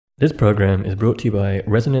This program is brought to you by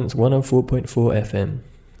Resonance 104.4 FM.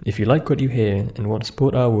 If you like what you hear and want to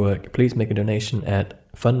support our work, please make a donation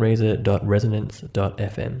at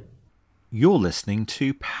fundraiser.resonance.fm. You're listening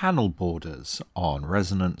to Panel Borders on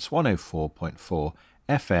Resonance 104.4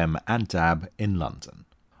 FM and DAB in London.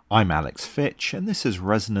 I'm Alex Fitch, and this is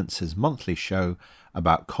Resonance's monthly show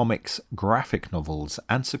about comics, graphic novels,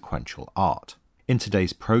 and sequential art. In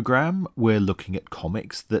today's programme, we're looking at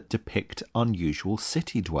comics that depict unusual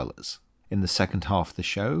city dwellers. In the second half of the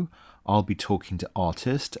show, I'll be talking to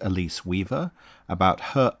artist Elise Weaver about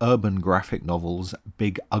her urban graphic novels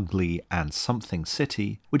Big Ugly and Something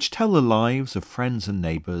City, which tell the lives of friends and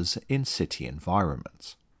neighbours in city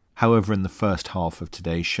environments. However, in the first half of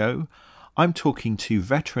today's show, I'm talking to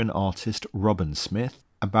veteran artist Robin Smith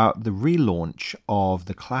about the relaunch of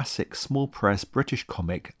the classic small press British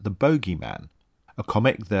comic The Bogeyman, a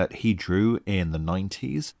comic that he drew in the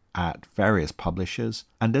 90s at various publishers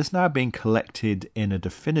and is now being collected in a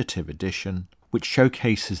definitive edition which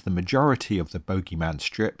showcases the majority of the Bogeyman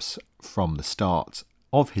strips from the start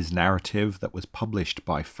of his narrative that was published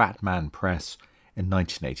by Fat Man Press in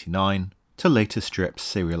 1989 to later strips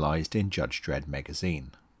serialised in Judge Dredd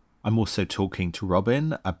magazine. I'm also talking to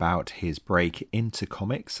Robin about his break into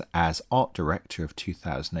comics as art director of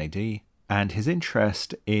 2000 AD and his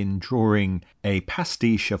interest in drawing a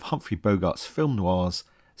pastiche of Humphrey Bogart's film noirs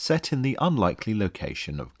set in the unlikely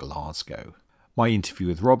location of Glasgow. My interview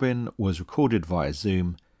with Robin was recorded via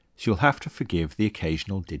Zoom, so you'll have to forgive the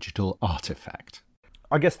occasional digital artefact.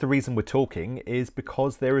 I guess the reason we're talking is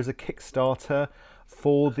because there is a Kickstarter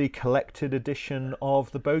for the collected edition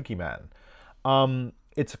of The Bogeyman.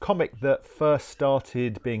 It's a comic that first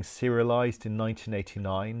started being serialised in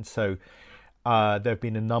 1989, so there have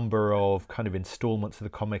been a number of kind of installments of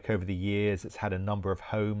the comic over the years. It's had a number of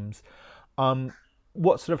homes.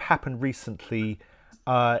 What sort of happened recently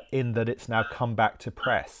in that it's now come back to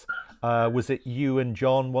press? Was it you and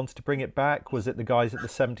John wanted to bring it back? Was it the guys at the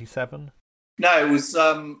 77? No, it was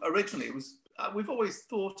originally, we've always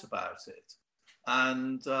thought about it.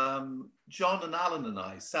 And John and Alan and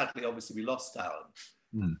I, sadly, obviously we lost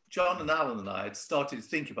Alan. John and Alan and I had started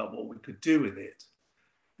thinking about what we could do with it,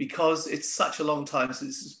 because it's such a long time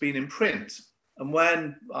since it's been in print. And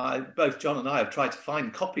when both John and I have tried to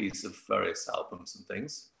find copies of various albums and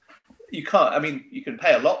things, you can't, I mean, you can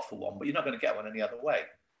pay a lot for one, but you're not going to get one any other way.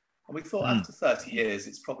 And we thought after 30 years,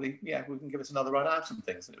 it's probably, we can give it another run out and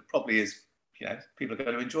things. And it probably is, people are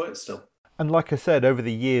going to enjoy it still. And like I said, over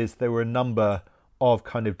the years, there were a number of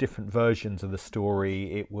kind of different versions of the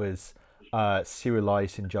story. It was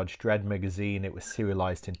serialized in Judge Dredd magazine. It was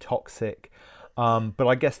serialized in Toxic. But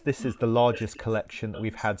I guess this is the largest collection that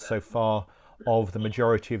we've had so far of the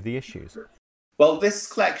majority of the issues. Well, this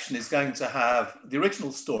collection is going to have the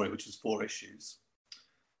original story, which is 4 issues.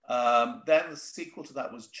 Then the sequel to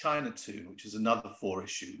that was Chinatown, which is another 4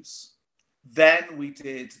 issues. Then we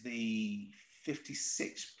did the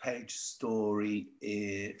 56-page story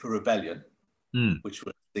for Rebellion, which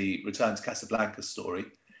was the Return to Casablanca story.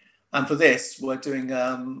 And for this, we're doing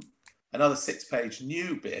another 6-page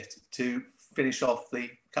new bit to finish off the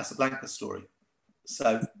Casablanca story.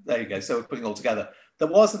 So there you go. So we're putting it all together. There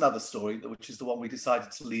was another story, which is the one we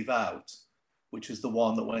decided to leave out, which is the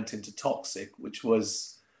one that went into Toxic, which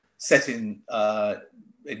was set in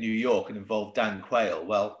New York and involved Dan Quayle.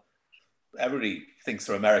 Well, everybody thinks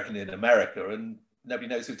they're American in America, and nobody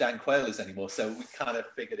knows who Dan Quayle is anymore. So we kind of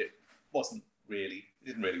figured it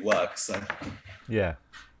didn't really work. So yeah.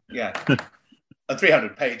 And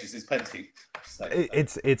 300 pages is plenty. So,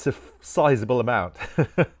 it's a sizable amount.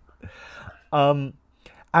 And,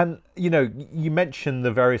 you mentioned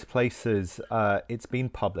the various places it's been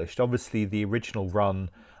published. Obviously, the original run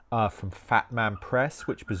from Fat Man Press,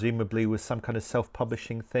 which presumably was some kind of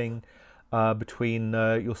self-publishing thing between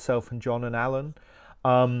yourself and John and Alan.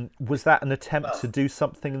 Was that an attempt to do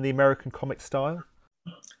something in the American comic style?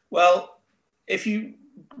 Well, if you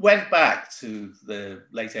went back to the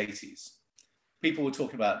late 80s, people were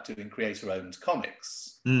talking about doing creator-owned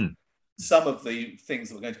comics. Some of the things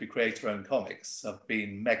that were going to be creator-owned comics have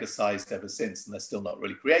been mega-sized ever since, and they're still not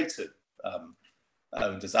really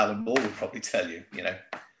creator-owned, as Alan Moore would probably tell you,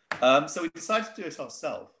 So we decided to do it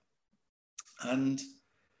ourselves. And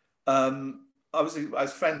I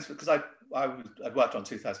was friends, because I'd worked on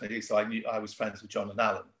 2000 AD, so I was friends with John and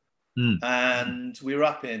Alan. And we were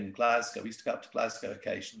up in Glasgow. We used to go up to Glasgow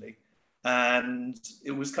occasionally. And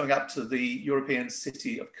it was coming up to the European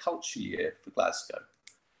City of Culture year for Glasgow.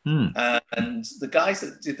 And the guys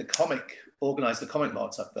that did organised the comic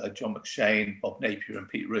marts up there, John McShane, Bob Napier and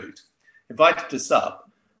Pete Root, invited us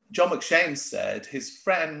up. John McShane said his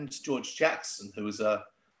friend George Jackson, who was a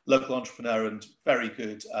local entrepreneur and very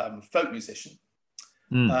good folk musician,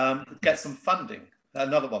 could get some funding.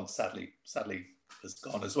 Another one, sadly, has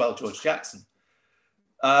gone as well, George Jackson.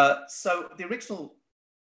 So the original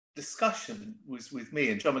discussion was with me,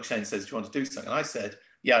 and John McShane says, "Do you want to do something?" And I said,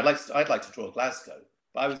 "Yeah, I'd like to draw Glasgow."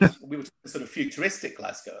 But we were sort of futuristic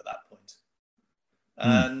Glasgow at that point.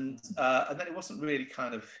 And then it wasn't really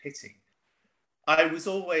kind of hitting. I was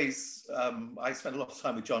always, I spent a lot of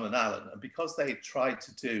time with John and Alan, and because they had tried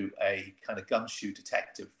to do a kind of gumshoe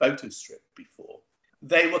detective photo strip before,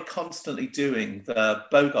 they were constantly doing the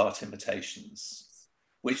Bogart imitations,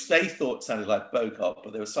 which they thought sounded like Bogart,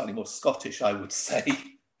 but they were slightly more Scottish, I would say.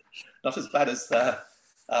 Not as bad as the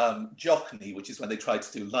Jockney, which is when they tried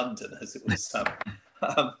to do London, as it was.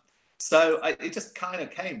 It just kind of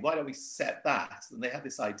came, why don't we set that? And they had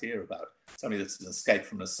this idea about somebody that's escaped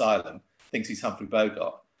from an asylum, thinks he's Humphrey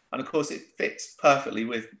Bogart. And of course, it fits perfectly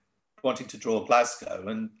with wanting to draw Glasgow.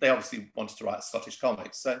 And they obviously wanted to write Scottish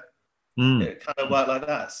comics. So it kind of worked like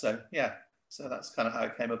that. So, yeah, so that's kind of how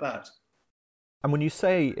it came about. And when you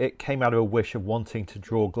say it came out of a wish of wanting to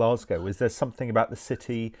draw Glasgow, is there something about the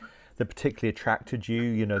city that particularly attracted you,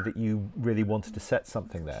 you know, that you really wanted to set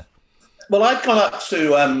something there? Well, I'd gone up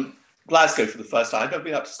to Glasgow for the first time. I'd never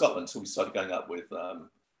been up to Scotland until we started going up with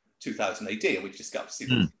 2000 AD, and we just got to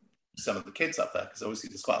see some of the kids up there, because obviously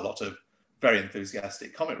there's quite a lot of very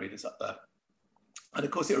enthusiastic comic readers up there. And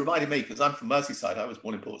of course, it reminded me, because I'm from Merseyside, I was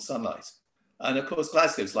born in Port Sunlight. And of course,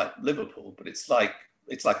 Glasgow's like Liverpool, but it's like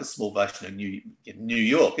a small version of New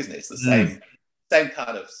York, isn't it? It's the same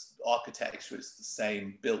kind of architecture. It's the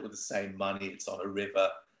same, built with the same money. It's on a river.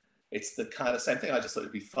 It's the kind of same thing. I just thought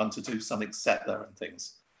it'd be fun to do something set there and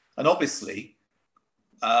things. And obviously,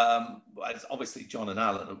 John and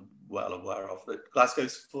Alan are well aware of that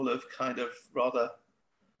Glasgow's full of kind of rather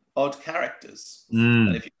odd characters.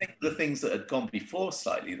 And if you think of the things that had gone before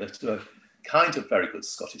slightly, that were kind of very good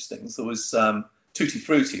Scottish things, there was Tutti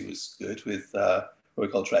Frutti was good with Roy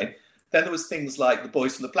Coltrane. Then there was things like the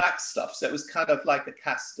Boys from the Black Stuff. So it was kind of like a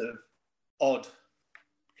cast of odd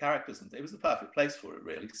characters, and it was the perfect place for it,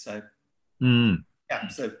 really. So yeah,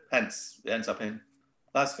 so hence it ends up in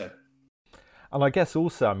Glasgow. And I guess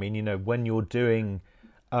also, I mean, you know, when you're doing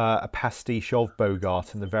a pastiche of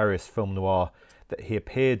Bogart and the various film noir that he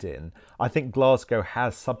appeared in, I think Glasgow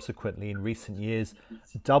has subsequently in recent years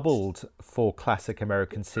doubled for classic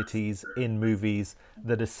American cities in movies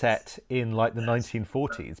that are set in like the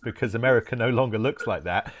 1940s, because America no longer looks like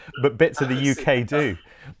that, but bits of the UK do,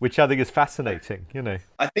 which I think is fascinating, you know.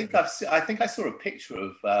 I think I saw a picture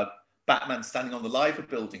of Batman standing on the Liver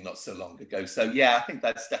building not so long ago. So yeah, I think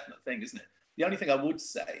that's a definite thing, isn't it? The only thing I would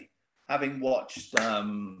say, having watched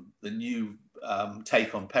the new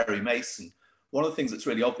take on Perry Mason, one of the things that's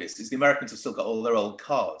really obvious is the Americans have still got all their old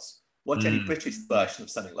cars. Watch any British version of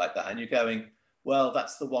something like that, and you're going, well,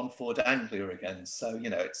 that's the one Ford Anglia again. So, you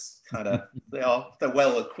know, it's kind of, they're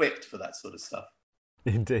well equipped for that sort of stuff.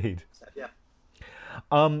 Indeed. So, yeah.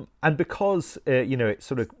 And because, you know, it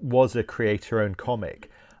sort of was a creator-owned comic,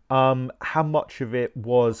 how much of it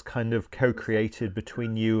was kind of co-created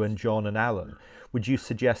between you and John and Alan? Would you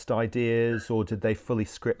suggest ideas, or did they fully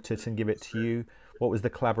script it and give it to you? What was the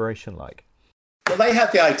collaboration like? Well, they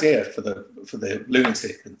had the idea for the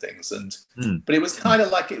lunatic and things, but it was kind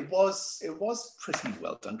of like it was pretty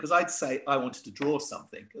well done, because I'd say I wanted to draw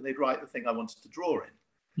something, and they'd write the thing I wanted to draw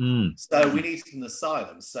in. So we needed an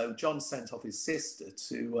asylum. So John sent off his sister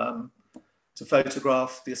to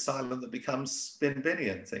photograph the asylum that becomes Bin Binny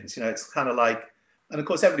and things. You know, it's kind of like, and of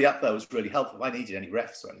course everybody up there was really helpful. If I needed any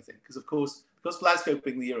refs or anything, because Glasgow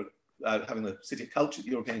being the year having the City of Culture,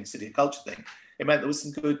 European City of Culture thing, it meant there was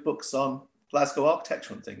some good books on Glasgow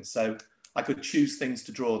architecture and things. So I could choose things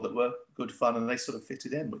to draw that were good fun, and they sort of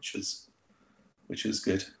fitted in, which was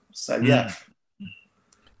good. So yeah.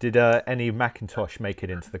 Did any Macintosh make it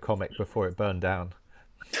into the comic before it burned down?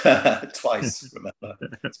 Twice, remember.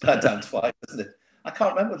 It's burned down twice, isn't it? I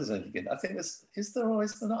can't remember if there's anything in it. I think is there or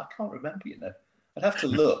is there not? I can't remember, you know. I'd have to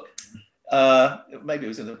look. Maybe it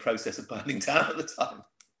was in the process of burning down at the time.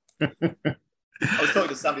 I was talking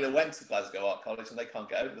to somebody that went to Glasgow Art College, and they can't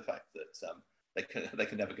get over the fact that they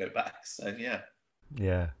can never go back. So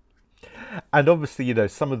yeah. And obviously, you know,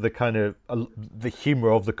 some of the kind of the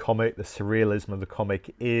humor of the comic, the surrealism of the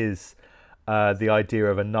comic is the idea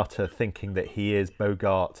of a nutter thinking that he is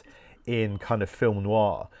Bogart in kind of film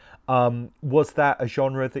noir. Was that a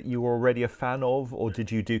genre that you were already a fan of, or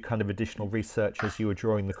did you do kind of additional research as you were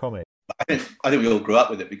drawing the comic? I think we all grew up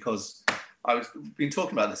with it, because I've been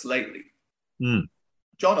talking about this lately.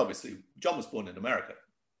 John was born in America.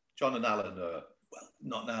 John and Alan are, well,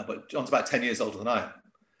 not now, but John's about 10 years older than I am.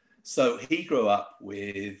 So he grew up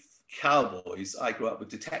with cowboys. I grew up with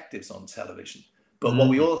detectives on television. But what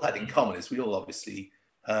we all had in common is we all obviously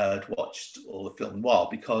watched all the film noir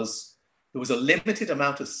because there was a limited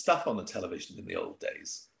amount of stuff on the television in the old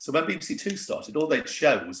days. So when BBC Two started, all they'd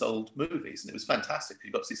show was old movies, and it was fantastic.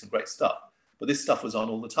 You got to see some great stuff. But this stuff was on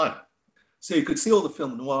all the time. So you could see all the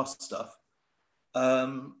film noir stuff.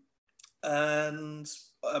 And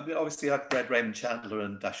obviously I'd read Raymond Chandler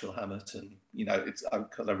and Dashiell Hammett, and, you know,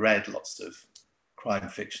 I read lots of crime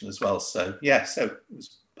fiction as well. So, yeah, so it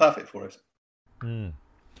was perfect for it. Mm.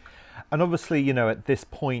 And obviously, you know, at this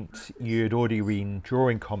point, you'd already been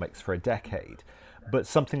drawing comics for a decade, but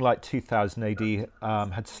something like 2000 AD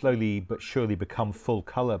had slowly but surely become full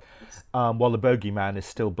colour, while The Bogeyman is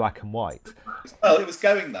still black and white. Well, it was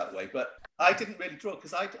going that way, but I didn't really draw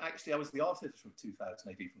because I was the art editor from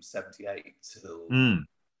 2000 AD from 78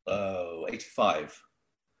 till 85.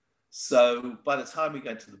 So by the time we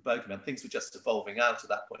got into The Bogeyman, things were just evolving out at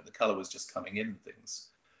that point. The colour was just coming in and things.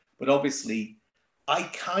 But obviously,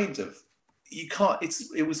 you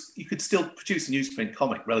could still produce a newsprint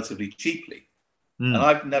comic relatively cheaply. And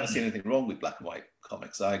I've never seen anything wrong with black and white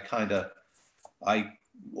comics. A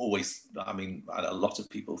lot of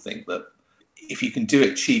people think that if you can do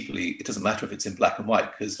it cheaply, it doesn't matter if it's in black and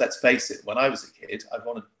white, because let's face it, when I was a kid, I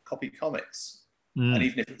wanted to copy comics. And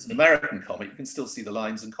even if it's an American comic, you can still see the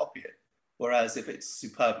lines and copy it. Whereas if it's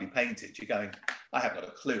superbly painted, you're going, I haven't got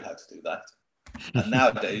a clue how to do that. And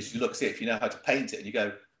nowadays, you look, see if you know how to paint it, and you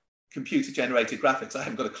go, computer-generated graphics, I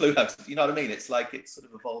haven't got a clue how to, you know what I mean? It's like it sort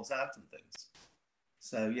of evolves out and things.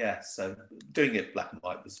 So, yeah, so doing it black and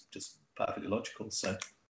white was just perfectly logical, so.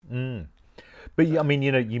 But, I mean,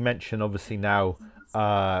 you know, you mentioned obviously now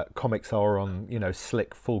comics are on, you know,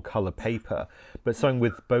 slick, full-colour paper, but something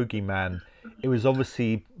with Bogeyman, it was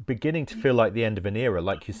obviously beginning to feel like the end of an era.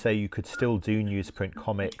 Like you say, you could still do newsprint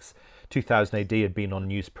comics. 2000 AD had been on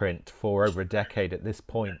newsprint for over a decade at this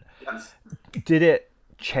point. Did it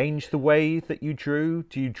change the way that you drew?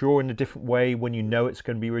 Do you draw in a different way when you know it's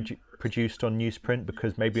going to be produced on newsprint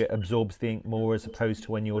because maybe it absorbs the ink more as opposed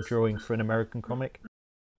to when you're drawing for an American comic?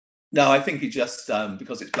 No, I think you just,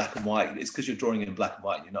 because it's black and white, it's because you're drawing in black and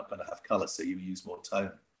white and you're not going to have colour, so you use more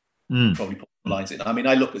tone. Probably put lines in. I mean,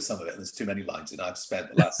 I look at some of it and there's too many lines in. I've spent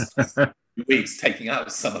the last few weeks taking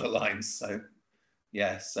out some of the lines. So,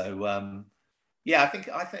 yeah. So, I think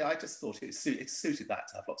I just thought it suited that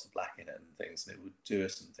to have lots of black in it and things, and it would do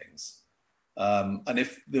it and things. And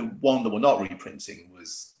if the one that we're not reprinting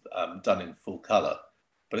was done in full colour,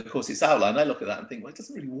 but of course it's outline, I look at that and think, well, it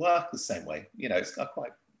doesn't really work the same way. You know, it's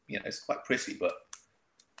quite, you know, it's quite pretty, but,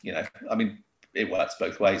 you know, I mean, it works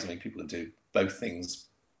both ways. I mean, people can do both things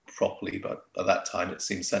properly, but at that time it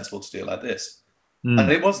seemed sensible to do it like this.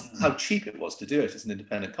 And it wasn't how cheap it was to do it as an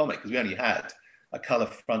independent comic, because we only had a colour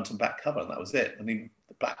front and back cover, and that was it. I mean,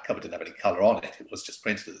 the back cover didn't have any colour on it. It was just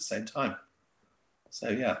printed at the same time. So,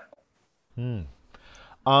 yeah. And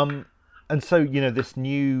so, you know, this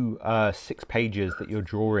new 6 pages that you're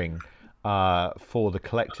drawing for the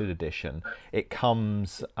collected edition, it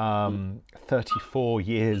comes 34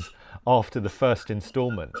 years after the first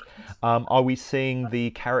installment. Are we seeing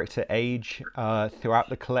the character age throughout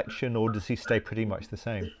the collection, or does he stay pretty much the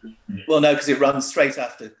same? Well, no, because it runs straight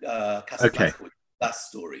after Casablanca, with the last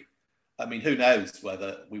story. I mean, who knows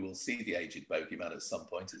whether we will see the aged Bogeyman at some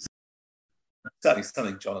point. It's certainly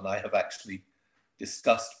something John and I have actually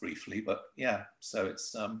discussed briefly, but yeah, so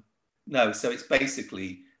it's so it's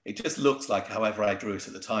basically, it just looks like however I drew it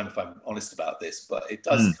at the time, if I'm honest about this, but it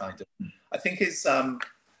does kind of, I think his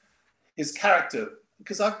character,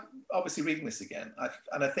 because I'm obviously reading this again,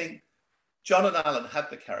 and I think John and Alan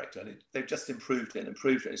had the character, and they've just improved it.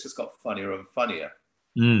 It's just got funnier and funnier.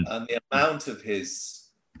 And the amount of his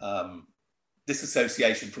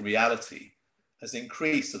disassociation from reality has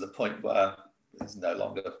increased to the point where there's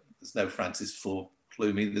no Francis Ford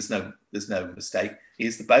Plumey, there's no mistake. He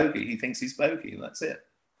is the bogey. He thinks he's bogey, and that's it.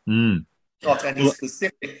 Not any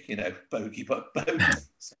specific, you know, bogey, but bogey.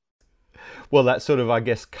 Well, that sort of, I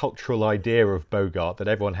guess, cultural idea of Bogart, that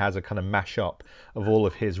everyone has a kind of mash-up of all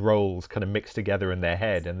of his roles kind of mixed together in their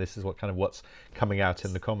head, and this is what's coming out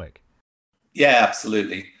in the comic. Yeah,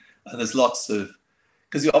 absolutely. And there's lots of,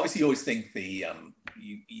 because you always think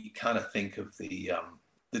you kind of think of the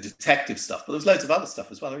detective stuff, but there's loads of other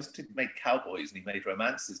stuff as well. He made cowboys and he made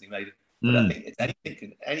romances and he made, but I think it's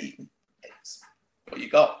anything, it's what you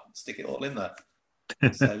got, stick it all in there.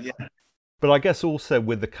 So yeah. But I guess also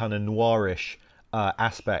with the kind of noirish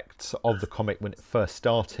aspects of the comic when it first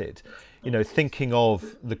started. Thinking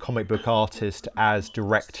of the comic book artist as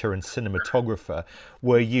director and cinematographer,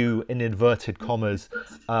 were you, in inverted commas,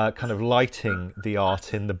 kind of lighting the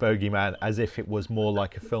art in The Bogeyman as if it was more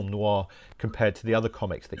like a film noir compared to the other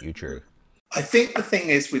comics that you drew? I think the thing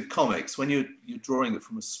is with comics, when you're drawing it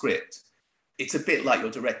from a script, it's a bit like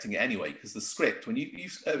you're directing it anyway, because the script, when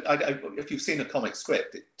if you've seen a comic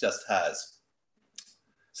script, it just has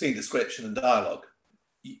scene description and dialogue.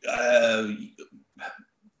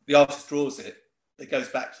 The artist draws it, it goes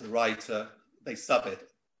back to the writer, they sub it,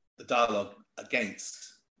 the dialogue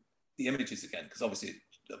against the images again, because obviously it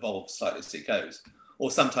evolves slightly as it goes.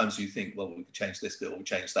 Or sometimes you think, well, we could change this bit, or we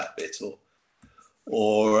change that bit,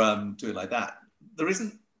 or do it like that. There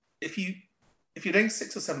isn't, if you're doing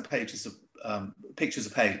 6 or 7 pages of pictures a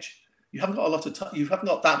page, you haven't got a lot of time, you haven't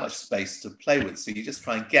got that much space to play with, so you just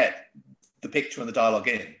try and get the picture and the dialogue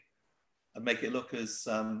in and make it look as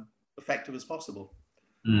effective as possible.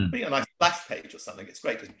 Be a nice splash page or something. It's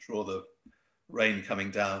great to draw the rain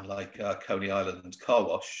coming down like Coney Island car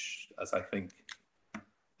wash, as I think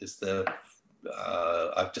is the.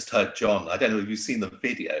 I've just heard John. I don't know if you've seen the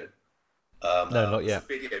video. No, not yet.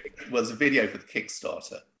 There's a video for the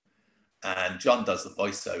Kickstarter, and John does the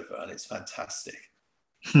voiceover, and it's fantastic.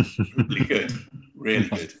 Really good, really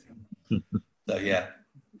good. So yeah,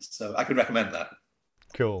 so I can recommend that.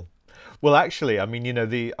 Cool. Well, actually, I mean,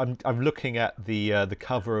 I'm looking at the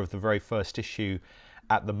cover of the very first issue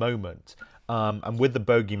at the moment, and with the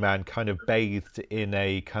Bogeyman kind of bathed in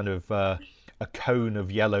a kind of a cone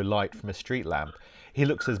of yellow light from a street lamp, he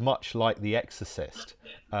looks as much like The Exorcist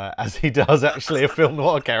as he does actually a film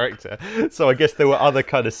noir character. So I guess there were other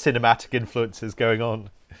kind of cinematic influences going on.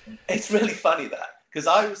 It's really funny because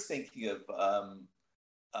I was thinking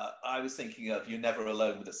of You're Never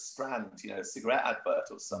Alone with a Strand, a cigarette advert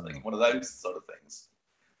or something, one of those sort of things.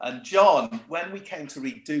 And John, when we came to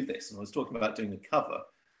redo this, and I was talking about doing a cover,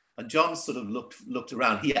 and John sort of looked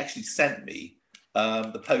around, he actually sent me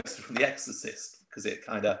the poster from The Exorcist, because it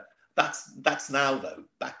kind of, that's now though.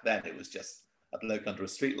 Back then it was just a bloke under a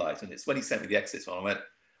streetlight, and it's when he sent me The Exorcist one, I went,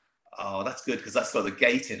 oh, that's good, because that's got the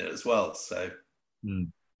gate in it as well, so...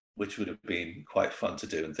 which would have been quite fun to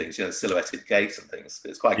do and things, silhouetted gates and things.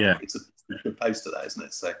 It's quite, it's a good poster, that, isn't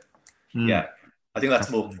it? So, yeah, I think that's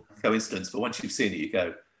more coincidence. But once you've seen it, you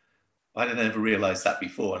go, I didn't ever realise that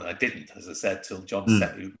before, and I didn't, as I said, till John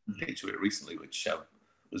sent me a picture of it recently, which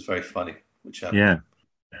was very funny. Which a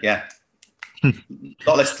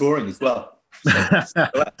lot less drawing as well. So,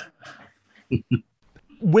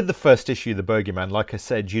 with the first issue, The Bogeyman, like I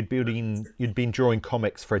said, you'd been drawing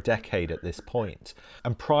comics for a decade at this point.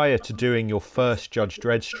 And prior to doing your first Judge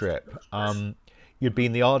Dredd strip, you'd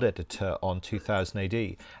been the art editor on 2000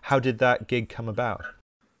 AD. How did that gig come about?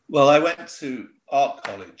 Well, I went to art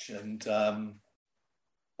college and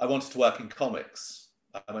I wanted to work in comics.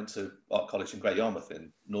 I went to art college in Great Yarmouth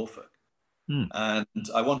in Norfolk. And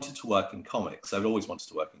I wanted to work in comics. I'd always wanted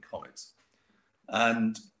to work in comics.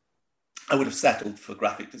 And I would have settled for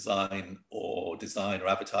graphic design or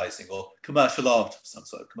advertising or commercial art, some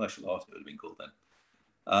sort of commercial art it would have been called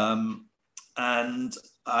then. And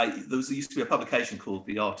there used to be a publication called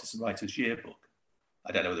the Artists and Writers Yearbook.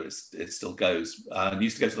 I don't know whether it still goes. I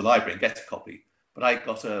used to go to the library and get a copy, but I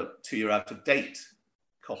got a 2-year out of date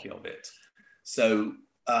copy of it. So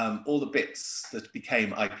all the bits that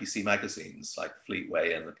became IPC magazines, like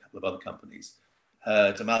Fleetway and a couple of other companies,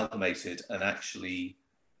 had amalgamated and actually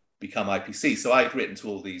become IPC. So I'd written to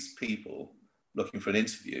all these people looking for an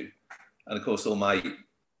interview. And of course, all my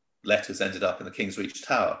letters ended up in the King's Reach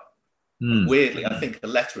Tower. And weirdly, I think a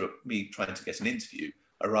letter of me trying to get an interview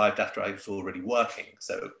arrived after I was already working.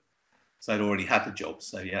 So I'd already had the job.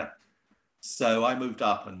 So yeah. So I moved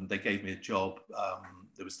up and they gave me a job.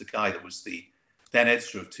 There was the guy that was the then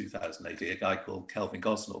editor of 2000 AD, a guy called Kelvin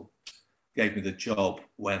Gosnell, gave me the job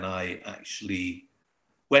when I actually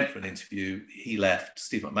went for an interview. He left.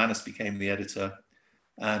 Steve McManus became the editor,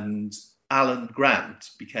 and Alan Grant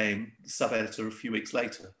became the sub-editor a few weeks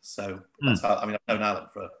later. So that's how, I've known Alan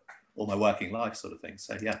for all my working life, sort of thing.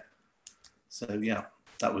 So yeah,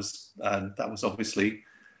 that was obviously, if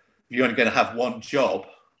you're only going to have one job,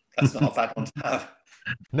 that's not a bad one to have.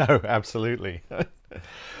 No, absolutely.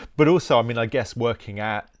 But also, I guess working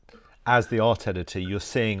as the art editor, you're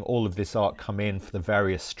seeing all of this art come in for the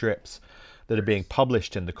various strips that are being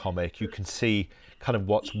published in the comic. You can see kind of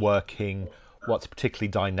what's working, what's particularly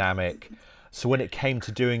dynamic. So when it came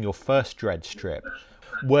to doing your first Dredd strip,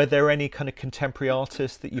 were there any kind of contemporary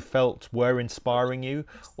artists that you felt were inspiring you,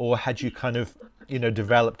 or had you kind of,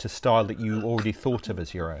 developed a style that you already thought of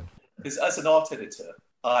as your own? Because as an art editor,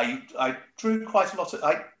 I drew quite a lot of,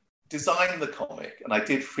 I designed the comic and I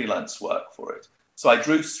did freelance work for it. So I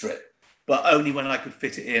drew strip, but only when I could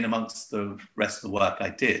fit it in amongst the rest of the work I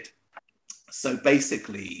did. So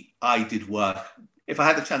basically, I did work. If I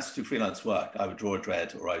had the chance to do freelance work, I would draw a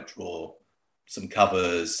Dredd or I'd draw some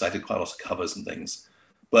covers. I did quite a lot of covers and things.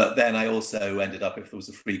 But then I also ended up, if there was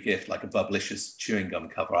a free gift, like a Bubblicious chewing gum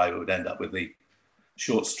cover, I would end up with the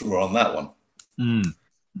short straw on that one. Mm.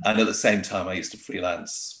 And at the same time, I used to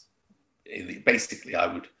freelance. Basically, I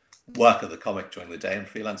would work at the comic during the day and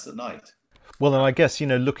freelance at night. Well, and I guess,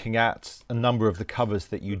 looking at a number of the covers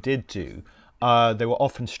that you did do, there were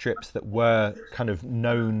often strips that were kind of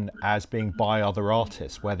known as being by other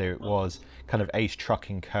artists, whether it was kind of Ace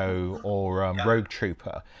Trucking Co. or Rogue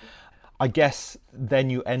Trooper. I guess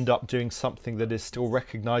then you end up doing something that is still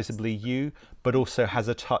recognisably you, but also has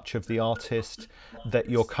a touch of the artist that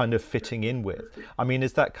you're kind of fitting in with. I mean,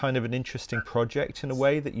 is that kind of an interesting project in a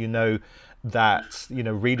way that that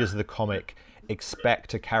readers of the comic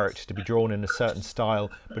expect a character to be drawn in a certain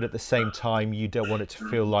style, but at the same time you don't want it to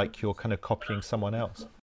feel like you're kind of copying someone else?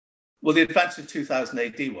 Well, the advantage of 2000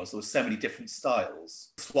 AD was there were so many different styles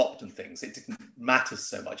swapped and things. It didn't matter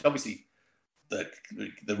so much. Obviously,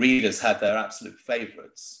 the readers had their absolute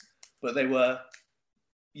favourites, but they were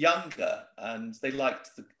younger and they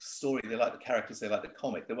liked the story, they liked the characters, they liked the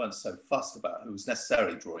comic. They weren't so fussed about who was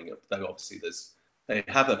necessarily drawing it, though obviously they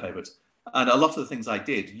have their favourites. And a lot of the things I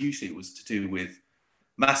did, usually it was to do with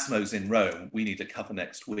Massimo's in Rome, we need a cover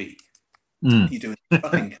next week. You do a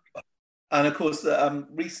trucking cover. And of course,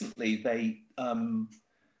 recently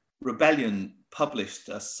Rebellion published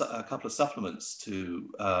a couple of supplements to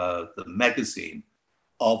the magazine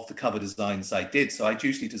of the cover designs I did. So I'd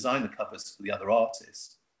usually design the covers for the other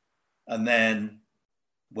artists. And then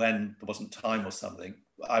when there wasn't time or something,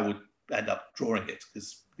 I would end up drawing it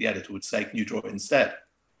because the editor would say, can you draw it instead?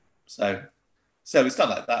 So it's done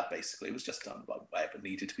like that, basically. It was just done by whatever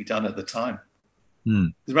needed to be done at the time.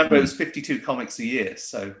 Remember, it was 52 comics a year.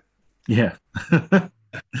 So yeah.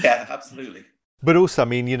 Yeah, absolutely. But also, I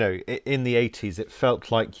mean, in the 80s, it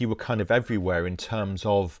felt like you were kind of everywhere in terms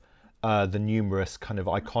of the numerous kind of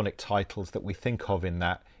iconic titles that we think of in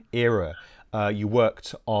that era. You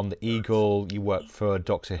worked on the Eagle, you worked for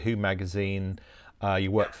Doctor Who magazine,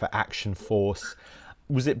 you worked for Action Force.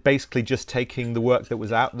 Was it basically just taking the work that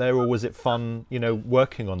was out there, or was it fun,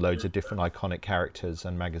 working on loads of different iconic characters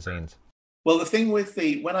and magazines? Well, the thing with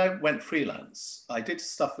when I went freelance, I did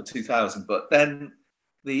stuff for 2000, but then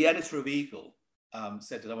the editor of Eagle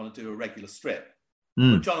said, did I want to do a regular strip?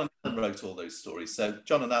 But John and Alan wrote all those stories. So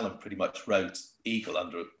John and Alan pretty much wrote Eagle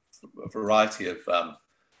under a variety of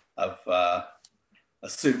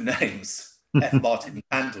assumed names. F. Martin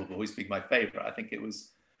Handel will always be my favourite. I think it was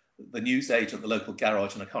the newsagent at the local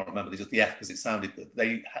garage, and I can't remember, just the F because it sounded good.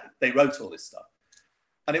 They wrote all this stuff.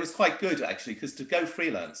 And it was quite good, actually, because to go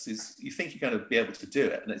freelance is, you think you're going to be able to do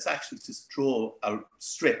it. And it's actually to draw a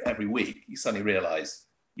strip every week. You suddenly realise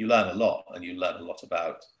you learn a lot, and you learn a lot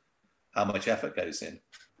about how much effort goes in.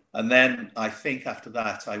 And then I think after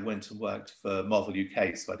that, I went and worked for Marvel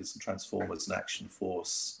UK. So I did some Transformers and Action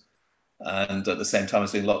Force. And at the same time, I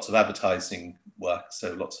was doing lots of advertising work.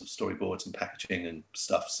 So lots of storyboards and packaging and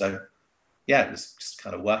stuff. So yeah, it was just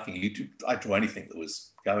kind of working. I draw anything that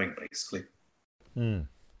was going, basically. And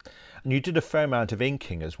you did a fair amount of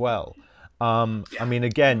inking as well. I mean,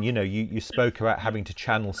 again, you spoke about having to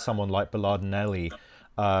channel someone like Belardinelli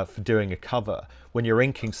for doing a cover. When you're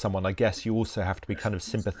inking someone, I guess you also have to be kind of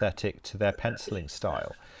sympathetic to their penciling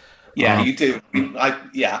style. Yeah, you do.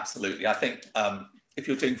 Yeah, absolutely. I think if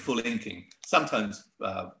you're doing full inking, sometimes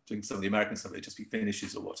doing some of the American stuff, it'd just be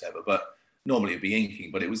finishes or whatever, but normally it'd be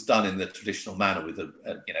inking. But it was done in the traditional manner with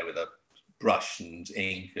with a brush and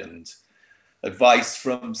ink and advice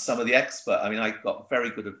from some of the expert. I mean, I got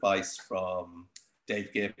very good advice from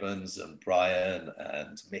Dave Gibbons and Brian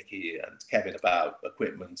and Mickey and Kevin about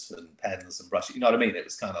equipment and pens and brushes. You know what I mean? It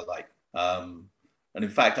was kind of like, and in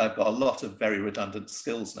fact, I've got a lot of very redundant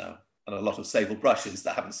skills now and a lot of sable brushes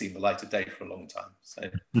that haven't seen the light of day for a long time.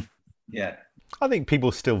 So, yeah. I think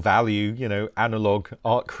people still value, analog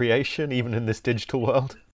art creation, even in this digital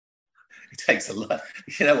world. It takes a lot.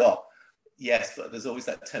 You know what? Yes, but there's always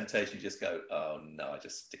that temptation to just go, oh no, I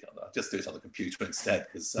just do it on the computer instead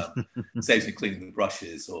because it saves me cleaning the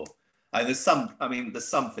brushes. There's some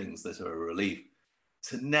things that are a relief.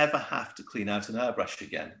 To never have to clean out an airbrush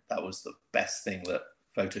again. That was the best thing that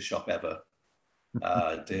Photoshop ever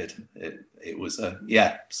did. It was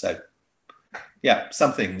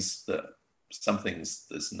some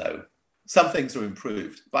things are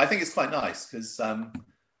improved, but I think it's quite nice because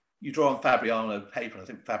you draw on Fabriano paper. I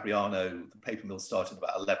think Fabriano, the paper mill started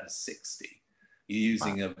about 1160. You're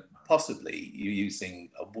using possibly a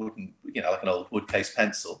wooden, like an old wood case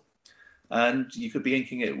pencil, and you could be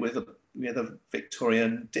inking it with a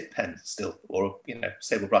Victorian dip pen still, or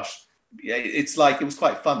sable brush. Yeah, it was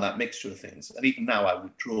quite fun, that mixture of things. And even now, I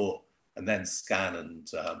would draw and then scan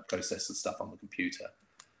and process the stuff on the computer.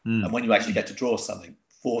 And when you actually get to draw something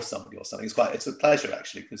for somebody or something, it's a pleasure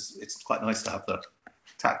actually, because it's quite nice to have the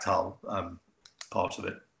tactile part of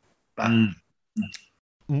it back.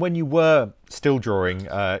 When you were still drawing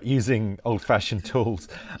using old-fashioned tools,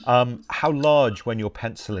 how large, when you're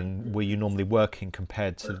penciling, were you normally working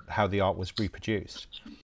compared to how the art was reproduced?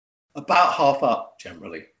 About half up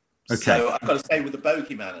generally. Okay. So I've got to say, with the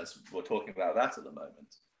Bogeyman, as we're talking about that at the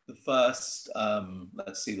moment, the first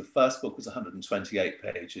the first book was 128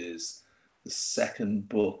 pages. The second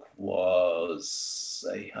book was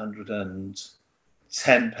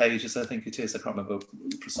 110 pages, I think it is. I can't remember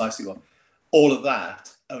precisely what. All of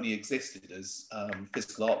that only existed as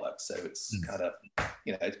physical artwork, so it's kind of,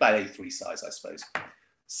 it's about A3 size, I suppose.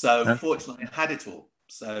 So fortunately, I had it all.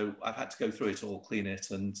 So I've had to go through it all, clean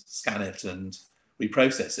it and scan it and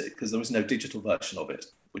reprocess it, because there was no digital version of it,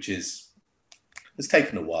 which has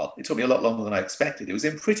taken a while. It took me a lot longer than I expected. It was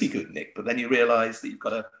in pretty good nick, but then you realise that you've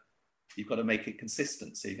got to make it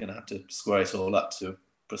consistent. So you're going to have to square it all up to a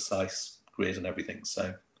precise grid and everything.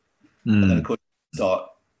 So, and then of course you start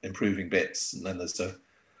improving bits, and then there's a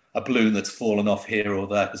balloon that's fallen off here or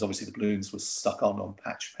there, because obviously the balloons were stuck on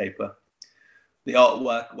patch paper. The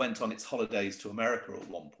artwork went on its holidays to America at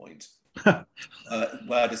one point,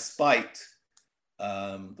 where despite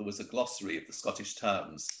there was a glossary of the Scottish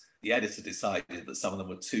terms, the editor decided that some of them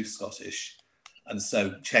were too Scottish, and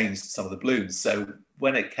so changed some of the balloons. So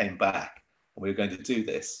when it came back and we were going to do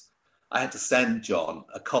this, I had to send John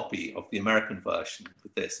a copy of the American version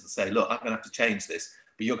with this and say, look, I'm going to have to change this,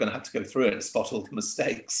 but you're going to have to go through it and spot all the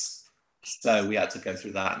mistakes. So we had to go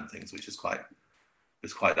through that and things, which was quite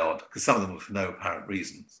odd, because some of them were for no apparent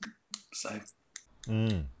reason. So,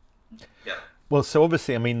 yeah. Well, so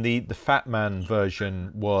obviously, I mean, the Fat Man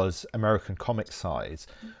version was American comic size.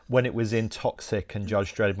 When it was in Toxic and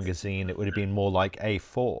Judge Dredd magazine, it would have been more like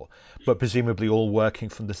A4, but presumably all working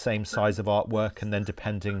from the same size of artwork, and then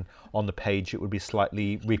depending on the page, it would be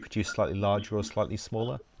reproduced slightly larger or slightly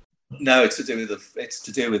smaller. No, it's to do with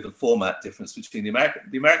the format difference between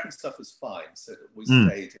the American stuff was fine, so we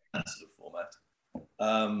stayed in that sort of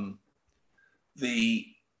format. The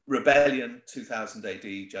Rebellion 2000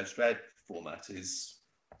 AD Judge Dredd format is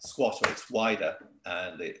squatter, it's wider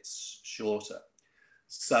and it's shorter.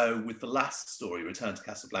 So with the last story, Return to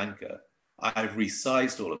Casablanca, I've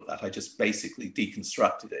resized all of that. I just basically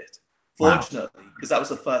deconstructed it. Fortunately, because that was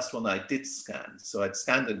the first one that I did scan, so I'd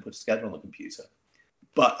scanned it and put it together on the computer.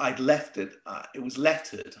 But I'd left it, it was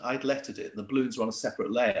lettered, I'd lettered it, and the balloons were on a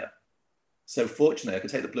separate layer. So fortunately, I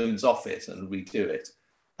could take the balloons off it and redo it.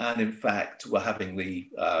 And in fact, we're having the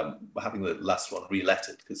last one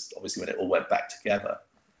re-lettered, because obviously when it all went back together,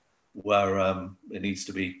 where it needs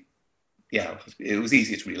to be, it was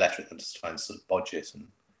easier to re-letter it than to try and sort of bodge it. And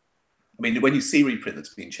I mean, when you see reprint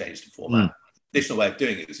that's been changed to format, the additional way of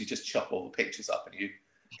doing it is you just chop all the pictures up and you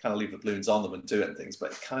kind of leave the balloons on them and do it and things,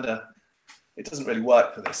 but it doesn't really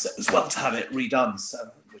work for this. So it was well to have it redone, so,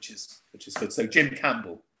 which is good. So Jim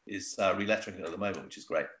Campbell is re-lettering it at the moment, which is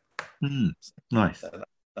great. Nice. So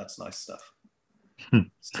that's nice stuff.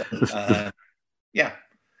 So, yeah,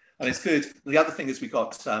 and it's good. The other thing is we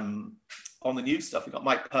got on the new stuff, we got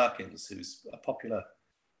Mike Perkins, who's a popular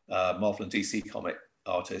Marvel and DC comic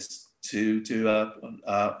artist, to do a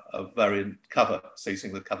variant cover. So he's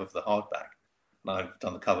doing the cover for the hardback, and I've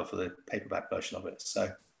done the cover for the paperback version of it.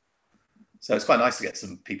 So it's quite nice to get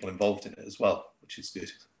some people involved in it as well, which is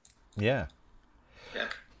good. Yeah. Yeah.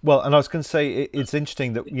 Well, and I was going to say, it's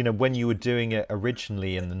interesting that, when you were doing it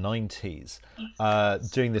originally in the 90s,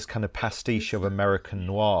 doing this kind of pastiche of American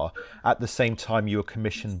noir, at the same time you were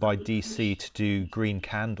commissioned by DC to do Green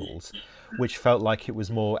Candles, which felt like it was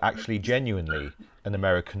more actually genuinely an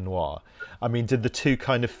American noir. I mean, did the two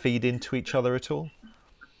kind of feed into each other at all?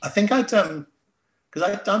 I think I'd done, because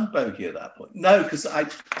I'd done Bogey at that point. No, because I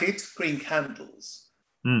did Green Candles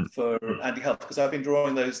for Andy Health, because I've been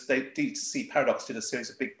drawing those. DC Paradox did a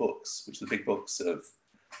series of big books, which are the big books of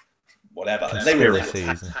whatever. They were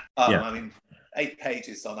I mean, 8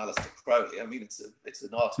 pages on Aleister Crowley. I mean, it's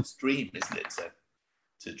an artist's dream, isn't it,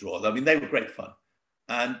 to draw? I mean, they were great fun.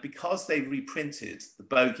 And because they reprinted The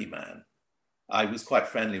Bogeyman, I was quite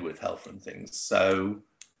friendly with Health and things. So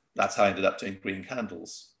that's how I ended up doing Green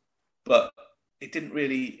Candles. But it didn't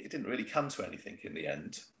really come to anything in the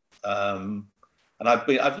end. and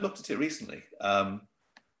I've looked at it recently.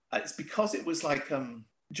 It's because it was like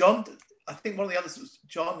John. I think one of the others was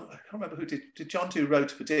John. I can't remember who did John do Road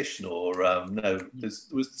to Perdition or no? There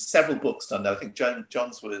was several books done there. I think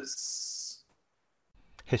John's was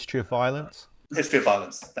History of Violence. History of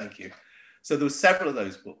Violence. Thank you. So there were several of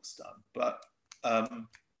those books done, but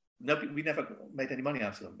we never made any money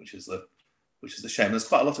out of them, which is the shame. There's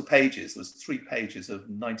quite a lot of pages. There's 3 pages of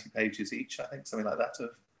 90 pages each, I think, something like that,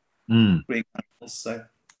 of Green Candles. So,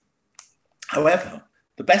 however,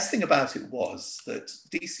 the best thing about it was that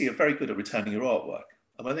DC are very good at returning your artwork.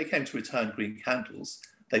 And when they came to return Green Candles,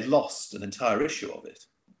 they lost an entire issue of it.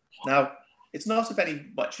 Now, it's not of any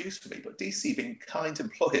much use to me, but DC, being kind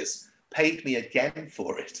employers, paid me again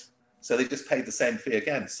for it. So they just paid the same fee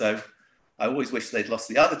again. So I always wish they'd lost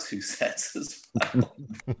the other 2 sets as well.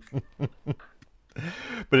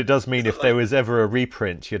 But it does mean if there was ever a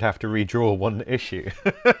reprint, you'd have to redraw one issue.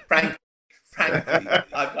 Frankly,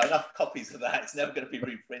 I've got enough copies of that. It's never going to be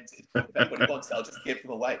reprinted. If anybody wants it, I'll just give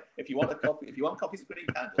them away. If you want copies of Green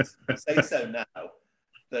Candles, say so now.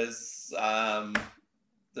 There's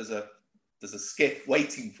a skip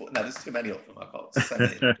waiting for. No, there's too many of them. I've got so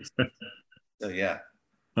many. So yeah.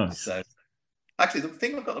 Nice. So actually, the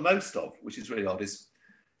thing I've got the most of, which is really odd, is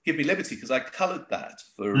Give Me Liberty, because I coloured that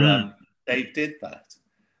for Dave did that.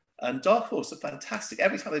 And Dark Horse are fantastic.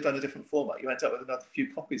 Every time they've done a different format, you end up with another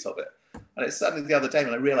few copies of it. And it's suddenly the other day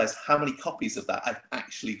when I realised how many copies of that I've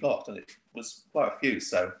actually got, and it was quite a few.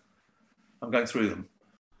 So I'm going through them.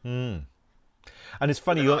 And it's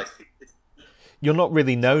funny, you're not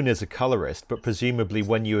really known as a colorist, but presumably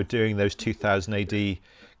when you were doing those 2000 AD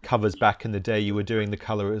covers back in the day, you were doing the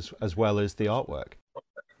color as well as the artwork.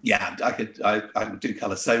 Yeah, I could do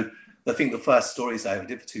color. So I think the first stories I ever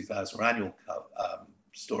did for 2000 were annual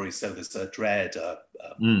stories. So there's a Dread, a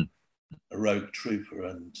Rogue Trooper,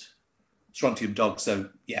 and Strontium Dog. So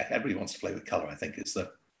yeah, everybody wants to play with color, I think, is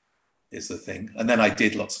the thing. And then I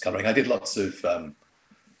did lots of coloring. I did lots of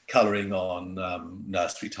colouring on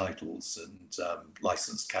nursery titles and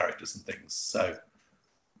licensed characters and things. So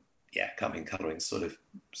yeah, colouring sort of,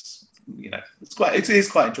 it is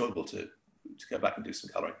quite enjoyable to go back and do some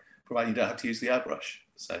colouring, provided you don't have to use the airbrush.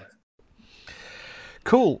 So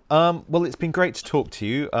cool. Well, it's been great to talk to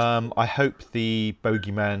you. I hope the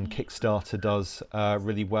Bogeyman Kickstarter does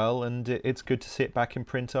really well, and it's good to see it back in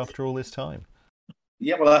print after all this time.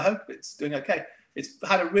 Yeah, well, I hope it's doing okay. It's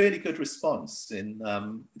had a really good response.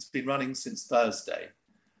 It's been running since Thursday,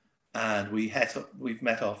 and we've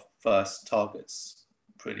met our first targets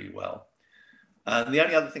pretty well. And the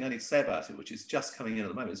only other thing I need to say about it, which is just coming in at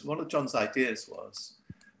the moment, is one of John's ideas was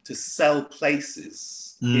to sell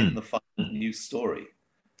places in the final new story.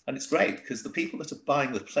 And it's great because the people that are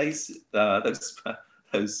buying the places, those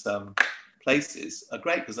places are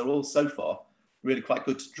great because they're all so far really quite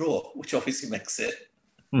good to draw, which obviously makes it.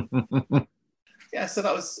 Yeah, so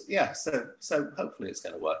that was, so hopefully it's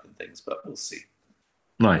going to work and things, but we'll see.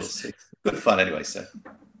 Nice. We'll see. Good fun anyway, so.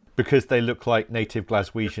 Because they look like native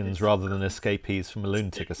Glaswegians rather than escapees from a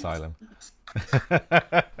lunatic asylum.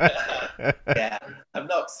 Yeah, I'm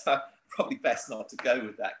not, probably best not to go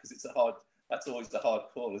with that because that's always a hard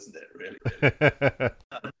call, isn't it, really?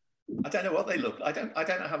 I don't know what they look like. I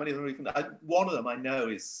don't know how many of them even, one of them I know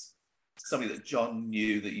is somebody that John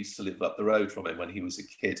knew that used to live up the road from him when he was a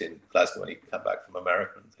kid in Glasgow when he'd come back from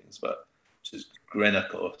America and things, but which is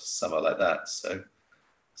Greenock or somewhere like that. So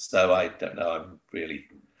I don't know.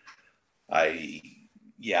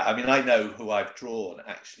 I know who I've drawn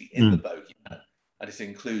actually in the Bogeyman, and it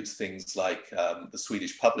includes things like the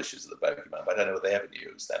Swedish publishers of the Bogeyman, but I don't know if they ever knew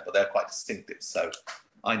it was them, but they're quite distinctive. So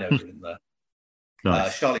I know they're in there.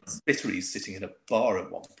 Nice. Charlotte Spittery's sitting in a bar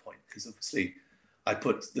at one point because obviously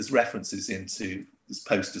there's references into there's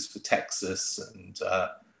posters for Texas and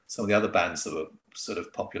some of the other bands that were sort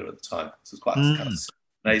of popular at the time. So it's quite a kind of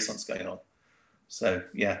renaissance going on. So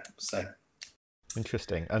yeah,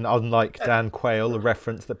 interesting. And unlike Dan Quayle, a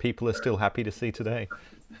reference that people are still happy to see today.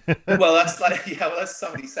 Well, that's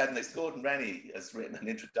somebody said, and this Gordon Rennie has written an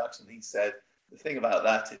introduction. He said the thing about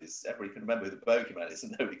that is everybody can remember who the Bogeyman is,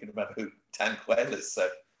 and nobody can remember who Dan Quayle is. So.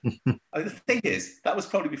 I mean, the thing is, that was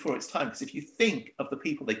probably before its time, because if you think of the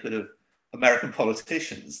people American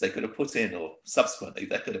politicians they could have put in, or subsequently,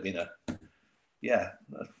 there could have been a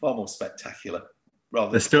far more spectacular,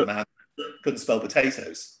 rather than a man who couldn't spell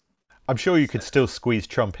potatoes. I'm sure you could still squeeze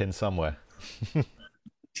Trump in somewhere. Do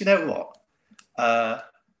you know what?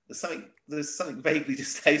 There's something vaguely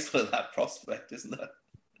distasteful in that prospect, isn't there?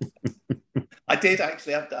 I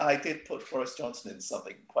did put Boris Johnson in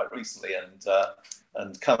something quite recently,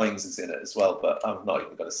 and Cummings is in it as well, but I'm not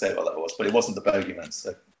even going to say what that was. But it wasn't the Bogeyman,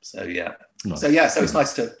 so yeah. So it's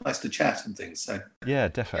nice to chat and things. So yeah,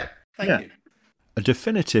 definitely. Thank you. A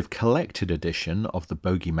definitive collected edition of The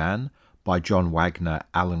Bogeyman by John Wagner,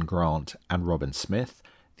 Alan Grant, and Robin Smith,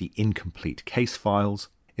 The Incomplete Case Files,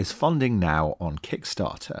 is funding now on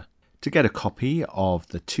Kickstarter. To get a copy of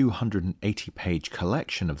the 280-page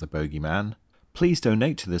collection of The Bogeyman, please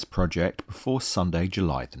donate to this project before Sunday,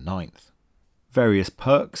 July the 9th. Various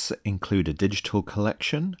perks include a digital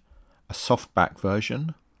collection, a softback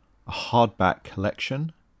version, a hardback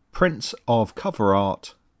collection, prints of cover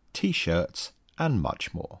art, t-shirts, and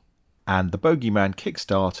much more. And the Bogeyman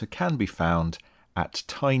Kickstarter can be found at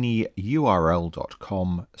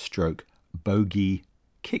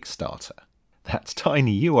tinyurl.com/bogeykickstarter. That's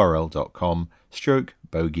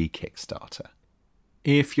tinyurl.com/bogeykickstarter.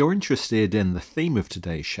 If you're interested in the theme of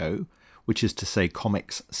today's show, which is to say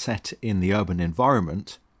comics set in the urban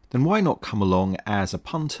environment, then why not come along as a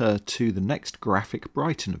punter to the next Graphic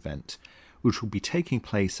Brighton event, which will be taking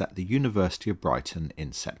place at the University of Brighton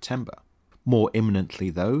in September. More imminently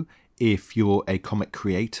though, if you're a comic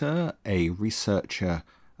creator, a researcher,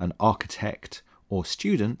 an architect or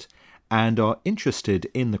student, and are interested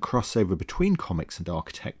in the crossover between comics and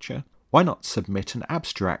architecture, why not submit an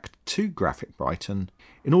abstract to Graphic Brighton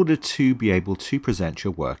in order to be able to present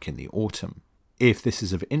your work in the autumn? If this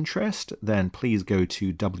is of interest, then please go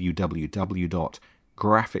to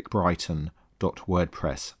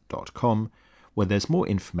www.graphicbrighton.wordpress.com, where there's more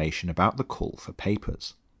information about the call for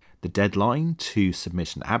papers. The deadline to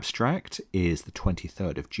submit an abstract is the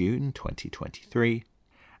 23rd of June 2023,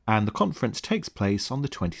 and the conference takes place on the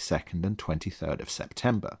 22nd and 23rd of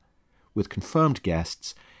September, with confirmed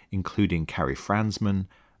guests including Carrie Fransman,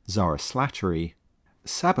 Zara Slattery,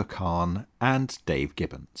 Saba Khan, and Dave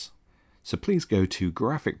Gibbons. So please go to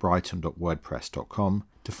graphicbrighton.wordpress.com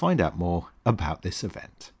to find out more about this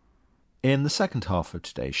event. In the second half of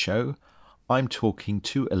today's show, I'm talking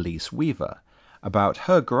to Elise Weaver about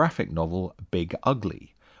her graphic novel Big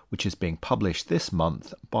Ugly, which is being published this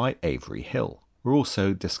month by Avery Hill. We're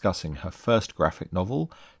also discussing her first graphic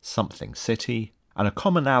novel, Something City, and a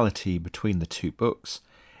commonality between the two books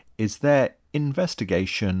is their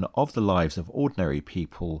investigation of the lives of ordinary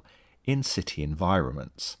people in city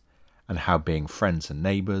environments, and how being friends and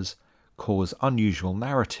neighbours cause unusual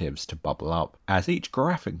narratives to bubble up as each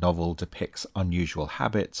graphic novel depicts unusual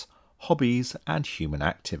habits, hobbies, and human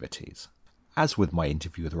activities. As with my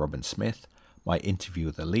interview with Robin Smith, my interview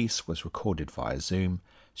with Elise was recorded via Zoom,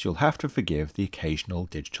 so you'll have to forgive the occasional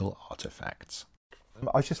digital artefacts.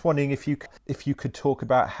 I was just wondering if you could talk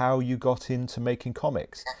about how you got into making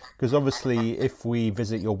comics, because obviously if we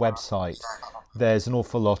visit your website, there's an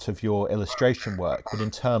awful lot of your illustration work, but in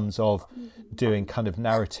terms of doing kind of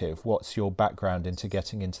narrative, what's your background into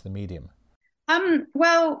getting into the medium?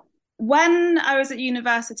 Well, when I was at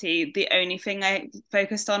university, the only thing I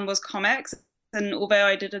focused on was comics, and although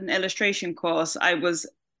I did an illustration course, I was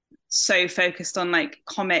so focused on like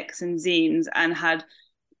comics and zines, and had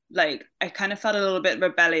like, I kind of felt a little bit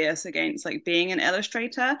rebellious against like being an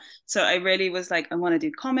illustrator. So I really was like, I want to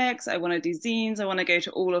do comics, I want to do zines, I want to go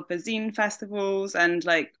to all of the zine festivals, and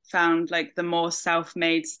like found like the more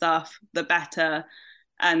self-made stuff, the better,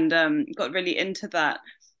 and got really into that.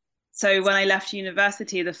 So when I left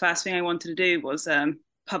university, the first thing I wanted to do was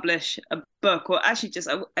publish a book, or actually just,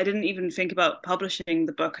 I didn't even think about publishing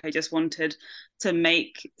the book. I just wanted to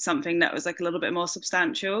make something that was like a little bit more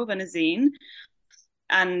substantial than a zine.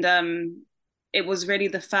 And it was really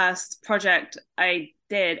the first project I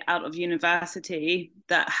did out of university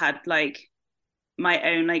that had like my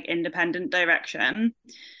own like independent direction.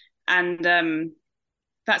 And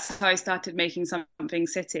that's how I started making Something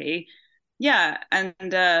City. Yeah.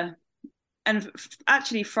 And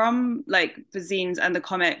actually from like the zines and the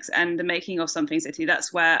comics and the making of Something City,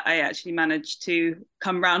 that's where I actually managed to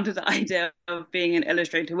come round to the idea of being an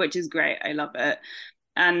illustrator, which is great. I love it.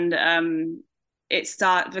 And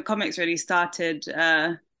the comics really started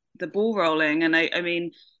the ball rolling. And I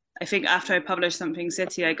mean, I think after I published Something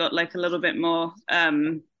City, I got like a little bit more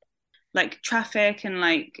like traffic and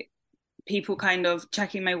like people kind of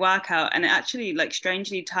checking my work out, and it actually like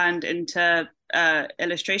strangely turned into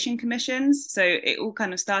illustration commissions. So it all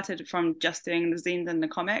kind of started from just doing the zines and the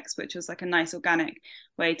comics, which was like a nice organic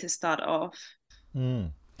way to start off.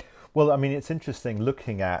 Well, I mean, it's interesting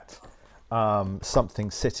looking at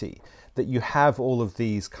Something City, that you have all of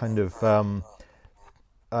these kind of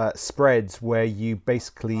spreads where you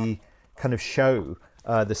basically kind of show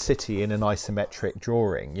the city in an isometric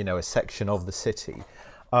drawing, you know, a section of the city.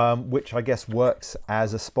 which I guess works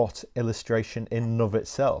as a spot illustration in and of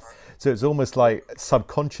itself. So it's almost like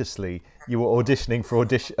subconsciously you were auditioning for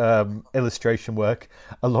illustration work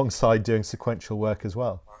alongside doing sequential work as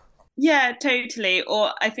well. Yeah, totally.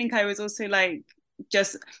 Or I think I was also like,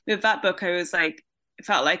 just with that book, I was like, it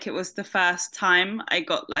felt like it was the first time I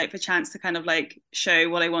got like the chance to kind of like show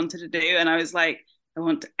what I wanted to do. And I was like, I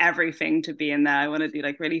want everything to be in there. I want to do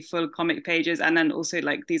like really full comic pages, and then also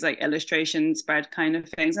like these like illustration spread kind of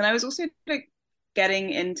things. And I was also like getting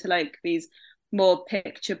into like these more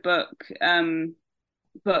picture book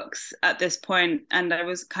books at this point. And I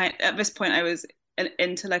was at this point I was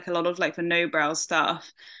into like a lot of like the no brow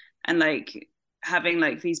stuff, and like having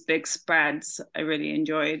like these big spreads I really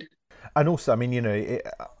enjoyed. And also, I mean, you know,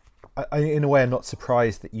 in a way, I'm not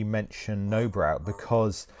surprised that you mentioned Nobrow,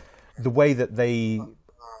 because the way that they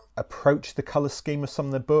approached the colour scheme of some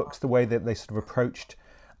of their books, the way that they sort of approached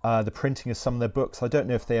the printing of some of their books, I don't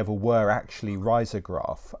know if they ever were actually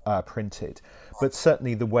risograph printed, but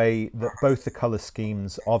certainly the way that both the colour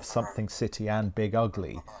schemes of Something City and Big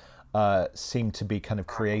Ugly seem to be kind of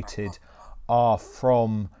created are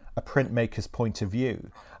from a printmaker's point of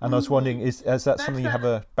view. And I was wondering, is that something you have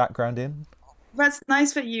a background in? That's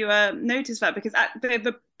nice that you noticed that, because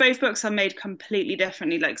both books are made completely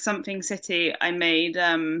differently. Like Something City, I made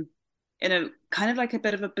in a kind of like a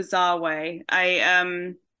bit of a bizarre way. I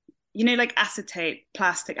you know, like acetate,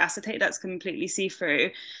 plastic acetate that's completely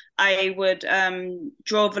see-through. I would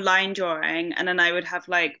draw the line drawing, and then I would have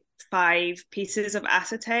like 5 pieces of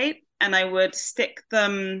acetate, and I would stick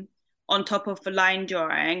them on top of the line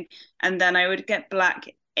drawing, and then I would get black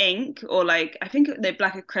ink, or like I think they're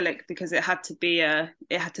black acrylic, because it had to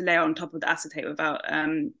layer on top of the acetate without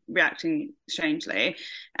reacting strangely.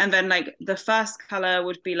 And then like the first color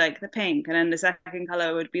would be like the pink, and then the second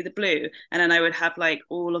color would be the blue, and then I would have like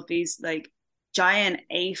all of these like giant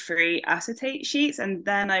A3 acetate sheets, and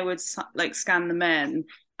then I would like scan them in.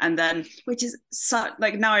 And then, which is so,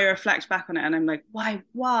 like, now I reflect back on it and I'm like, why?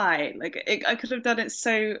 Like I could have done it.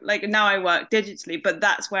 So like now I work digitally, but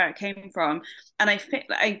that's where it came from. And I think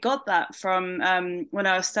I got that from when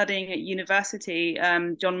I was studying at university.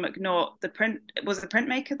 John McNaught, was a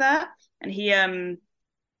printmaker there, and he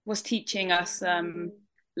was teaching us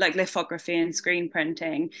like lithography and screen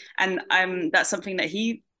printing. And that's something that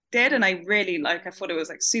he did, and I really like, I thought it was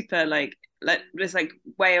like super like this like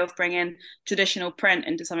way of bringing traditional print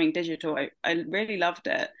into something digital. I really loved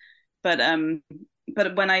it. But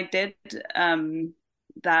when I did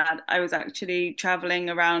that, I was actually traveling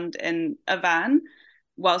around in a van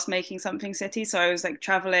whilst making Something City. So I was like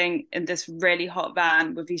traveling in this really hot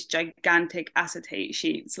van with these gigantic acetate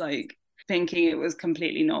sheets, like thinking it was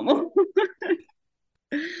completely normal.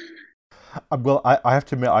 Well, I have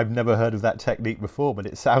to admit, I've never heard of that technique before, but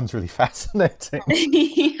it sounds really fascinating.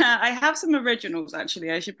 Yeah, I have some originals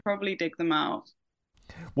actually. I should probably dig them out.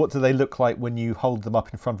 What do they look like when you hold them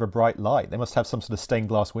up in front of a bright light? They must have some sort of stained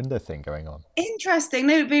glass window thing going on. Interesting.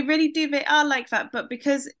 No, they really do. They are like that, but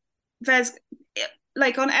because there's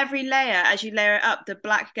like on every layer, as you layer it up, the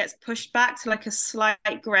black gets pushed back to like a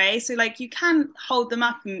slight grey. So like you can hold them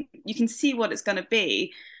up and you can see what it's going to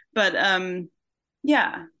be. But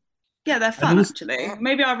yeah. Yeah, they're fun actually.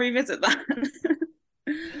 Maybe I'll revisit that.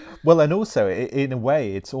 Well, and also in a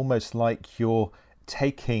way, it's almost like you're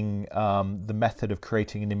taking the method of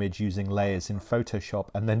creating an image using layers in Photoshop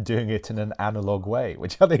and then doing it in an analog way,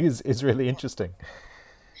 which I think is really interesting.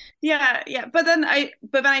 Yeah. But then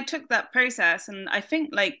I took that process, and I think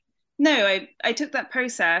like no, I took that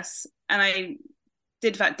process and I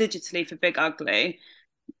did that digitally for Big Ugly,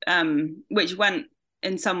 which went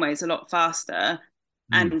in some ways a lot faster.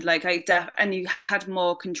 And like and you had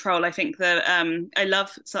more control. I think that I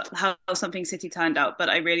love how Something City turned out, but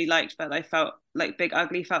I really liked that I felt like Big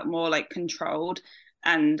Ugly felt more like controlled,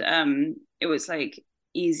 and it was like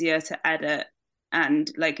easier to edit,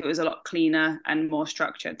 and like it was a lot cleaner and more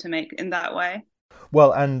structured to make in that way.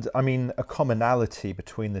 Well, and I mean, a commonality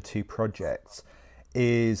between the two projects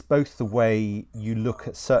is both the way you look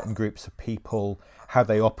at certain groups of people, how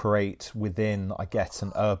they operate within, I guess,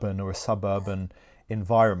 an urban or a suburban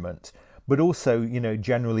environment, but also, you know,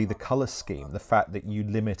 generally the color scheme, the fact that you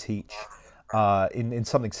limit each in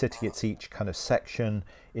Something City, it's each kind of section.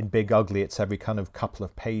 In Big Ugly, it's every kind of couple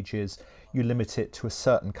of pages. You limit it to a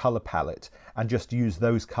certain color palette and just use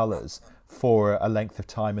those colors for a length of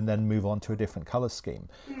time and then move on to a different color scheme.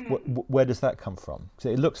 Where does that come from?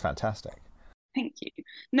 It looks fantastic. Thank you.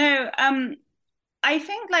 No, I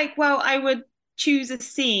think like, well, I would choose a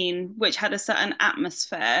scene which had a certain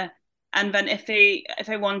atmosphere, and then if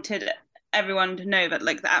I wanted everyone to know that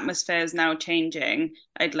like the atmosphere is now changing,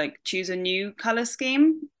 I'd like choose a new color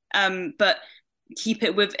scheme, but keep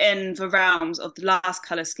it within the realms of the last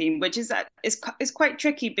color scheme, which is quite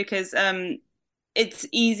tricky because it's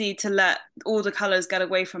easy to let all the colors get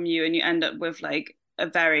away from you, and you end up with like a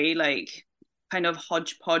very like kind of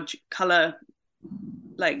hodgepodge color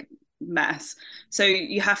like mess. So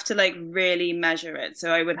you have to like really measure it.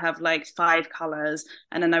 So I would have like 5 colors,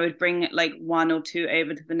 and then I would bring like 1 or 2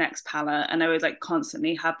 over to the next palette, and I would like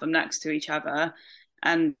constantly have them next to each other.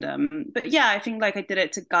 And but yeah, I think like I did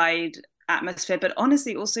it to guide atmosphere, but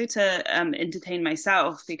honestly also to entertain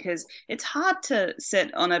myself, because it's hard to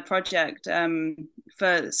sit on a project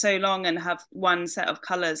for so long and have one set of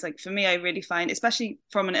colors. Like for me, I really find, especially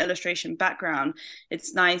from an illustration background,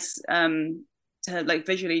 it's nice to like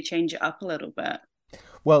visually change it up a little bit.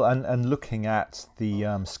 Well, and looking at the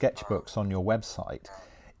sketchbooks on your website,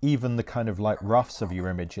 even the kind of like roughs of your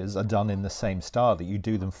images are done in the same style, that you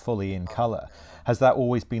do them fully in color. Has that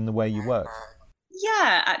always been the way you work?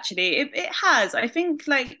 Yeah, actually, it has. I think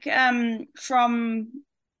like from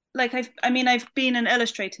like I've been an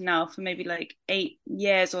illustrator now for maybe like 8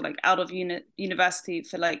 years, or like out of university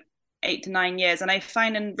for like 8 to 9 years, and I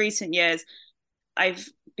find in recent years I've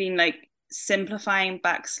been like simplifying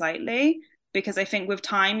back slightly, because I think with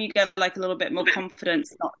time you get like a little bit more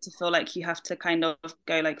confidence not to feel like you have to kind of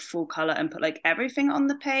go like full color and put like everything on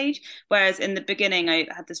the page. Whereas in the beginning I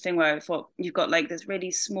had this thing where I thought you've got like this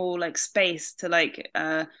really small like space to like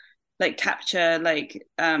capture like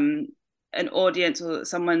an audience or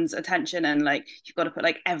someone's attention, and like you've got to put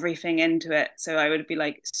like everything into it. So I would be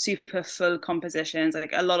like super full compositions,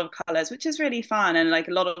 like a lot of colors, which is really fun, and like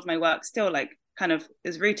a lot of my work still like kind of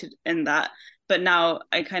is rooted in that. But now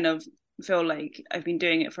I kind of feel like I've been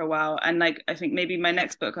doing it for a while, and like I think maybe my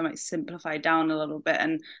next book I might simplify down a little bit,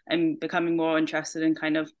 and I'm becoming more interested in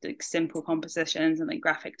kind of like simple compositions and like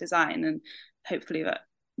graphic design, and hopefully that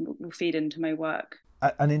will feed into my work.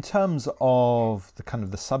 And in terms of the kind of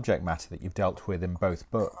the subject matter that you've dealt with in both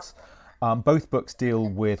books deal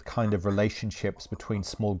with kind of relationships between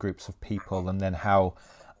small groups of people, and then how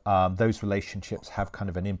those relationships have kind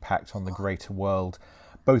of an impact on the greater world.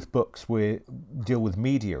 Both books deal with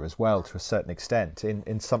media as well to a certain extent.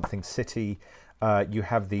 In Something City, you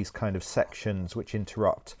have these kind of sections which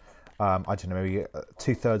interrupt, I don't know, maybe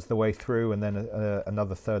 2/3 the way through, and then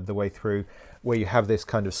another third the way through, where you have this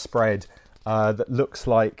kind of spread that looks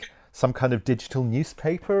like some kind of digital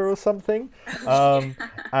newspaper or something.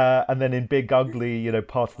 And then in Big Ugly, you know,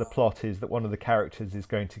 part of the plot is that one of the characters is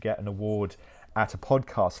going to get an award at a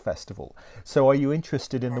podcast festival. So are you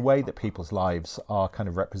interested in the way that people's lives are kind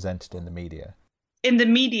of represented in the media? In the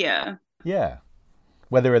media? Yeah.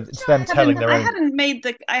 Whether it's them telling their own... I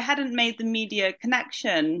hadn't made the media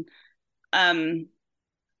connection. I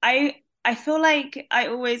feel like I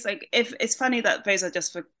always like, if it's funny that those are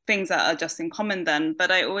just for things that are just in common then,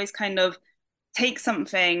 but I always kind of take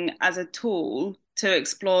something as a tool to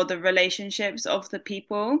explore the relationships of the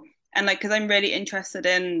people. And like, because I'm really interested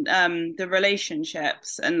in the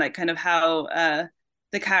relationships and like kind of how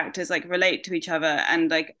the characters like relate to each other. And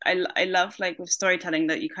like I love like with storytelling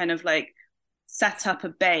that you kind of like set up a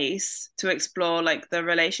base to explore like the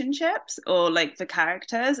relationships or like the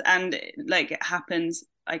characters, and like it happens,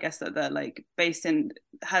 I guess, that they're like based in,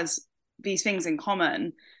 has these things in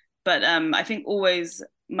common. But I think always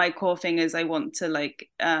my core thing is I want to like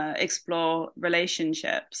explore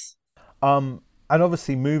relationships. And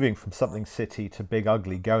obviously moving from Something City to Big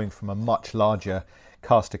Ugly, going from a much larger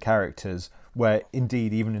cast of characters, where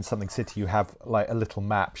indeed even in Something City you have like a little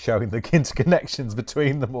map showing the interconnections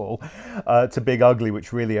between them all, to Big Ugly,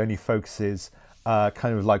 which really only focuses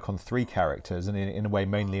kind of like on 3 characters, and in a way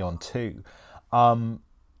mainly on 2.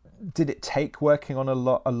 Did it take working on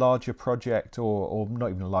a larger project, or not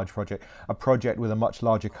even a large project, a project with a much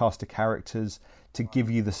larger cast of characters, to give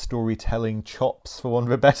you the storytelling chops, for want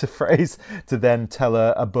of a better phrase, to then tell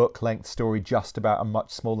a book-length story just about a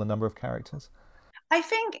much smaller number of characters? I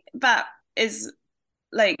think that is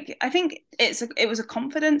like, I think it was a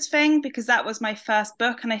confidence thing, because that was my first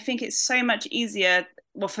book, and I think it's so much easier,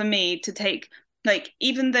 well, for me to take, like,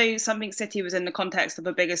 even though Something City was in the context of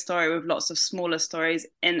a bigger story with lots of smaller stories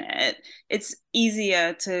in it, it's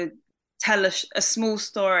easier to tell a small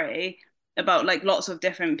story about like lots of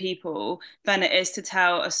different people than it is to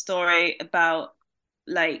tell a story about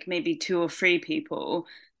like maybe 2 or 3 people.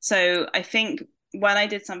 So I think when I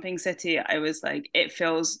did Something City, I was like, it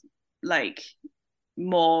feels like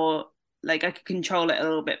more like I could control it a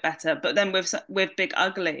little bit better. But then with Big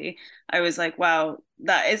Ugly, I was like, wow,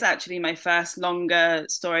 that is actually my first longer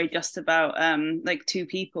story just about like 2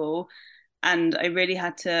 people, and I really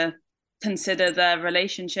had to consider their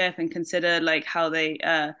relationship and consider like how they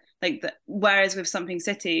whereas with Something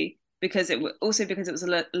City, because it was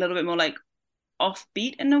a little bit more like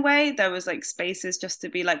offbeat in a way, there was like spaces just to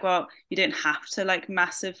be like, well, you don't have to like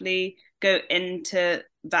massively go into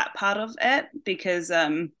that part of it, because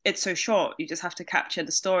it's so short. You just have to capture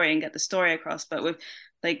the story and get the story across. But with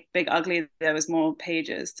like Big Ugly, there was more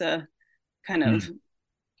pages to kind of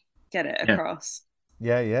get it across.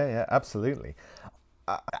 Yeah, absolutely.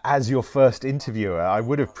 As your first interviewer, I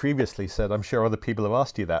would have previously said, I'm sure other people have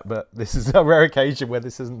asked you that, but this is a rare occasion where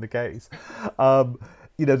this isn't the case.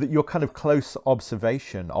 That your kind of close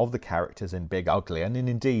observation of the characters in Big Ugly, and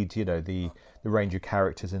indeed, the range of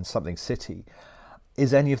characters in Something City,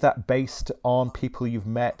 is any of that based on people you've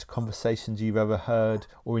met, conversations you've ever heard,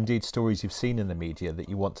 or indeed stories you've seen in the media that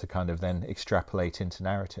you want to kind of then extrapolate into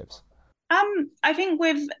narratives? I think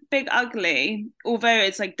with Big Ugly, although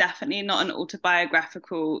it's like definitely not an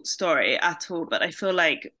autobiographical story at all, but I feel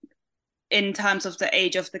like in terms of the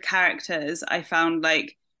age of the characters, I found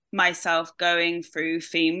like myself going through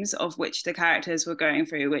themes of which the characters were going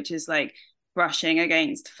through, which is like brushing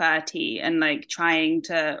against 30 and like trying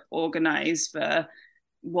to organize for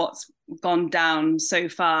what's gone down so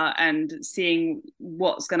far and seeing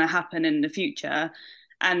what's going to happen in the future.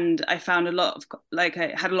 And I found I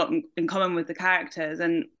had a lot in common with the characters.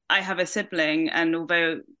 And I have a sibling, and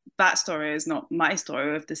although that story is not my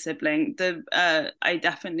story with the sibling, I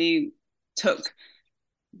definitely took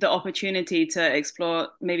the opportunity to explore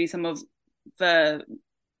maybe some of the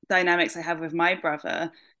dynamics I have with my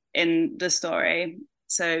brother in the story.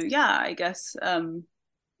 So I guess I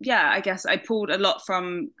did pull a lot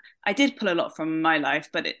from my life,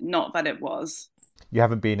 but not that it was. You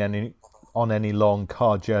haven't been on any long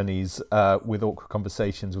car journeys with awkward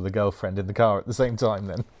conversations with a girlfriend in the car at the same time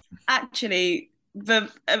then? Actually,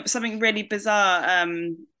 something really bizarre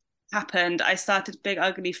happened. I started Big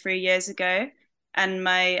Ugly 3 years ago, and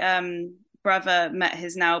my brother met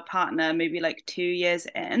his now partner maybe like 2 years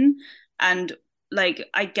in, and like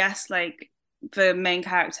I guess like the main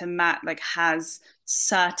character Matt like has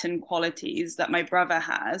certain qualities that my brother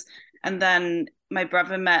has, and then my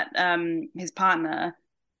brother met his partner,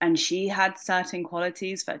 and she had certain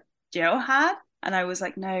qualities that Jill had. And I was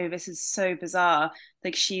like, no, this is so bizarre.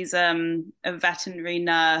 Like she's a veterinary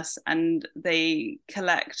nurse, and they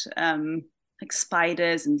collect like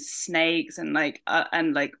spiders and snakes and like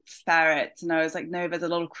ferrets. And I was like, no, there's a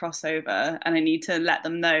lot of crossover, and I need to let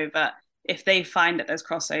them know that if they find that there's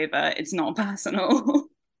crossover, it's not personal.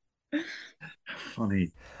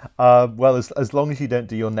 Funny. Well, as long as you don't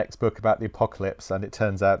do your next book about the apocalypse and it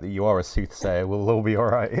turns out that you are a soothsayer, we'll all be all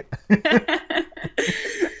right.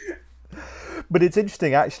 But it's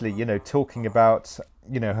interesting, actually, talking about,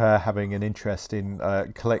 her having an interest in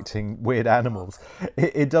collecting weird animals.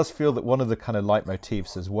 It does feel that one of the kind of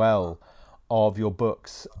leitmotifs as well of your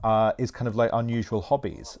books is kind of like unusual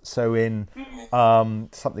hobbies. So in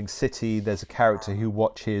Something City, there's a character who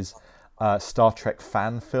watches Star Trek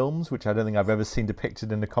fan films, which I don't think I've ever seen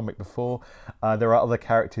depicted in a comic before. There are other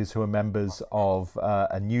characters who are members of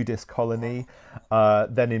a nudist colony.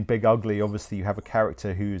 Then in Big Ugly, obviously, you have a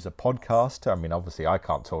character who's a podcaster. I mean, obviously, I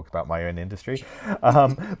can't talk about my own industry.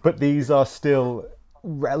 But these are still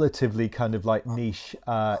relatively kind of like niche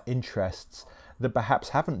interests that perhaps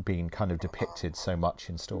haven't been kind of depicted so much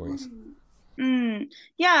in stories.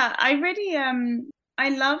 Yeah, I really I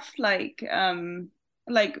love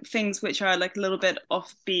like things which are like a little bit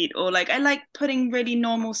offbeat, or like I like putting really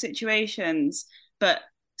normal situations but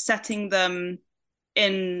setting them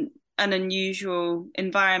in an unusual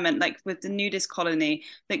environment, like with the nudist colony.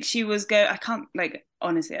 Like I can't, like,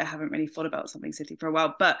 honestly, I haven't really thought about Something City for a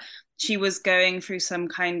while, but she was going through some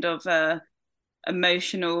kind of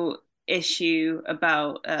emotional issue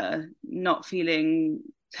about not feeling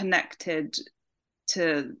connected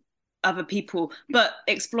to other people, but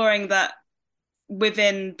exploring that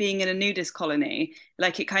within being in a nudist colony.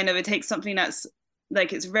 Like it takes something that's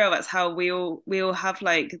like, it's real, that's how we all have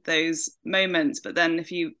like those moments, but then if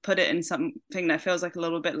you put it in something that feels like a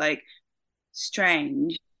little bit like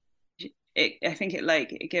strange, I think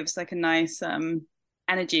it gives like a nice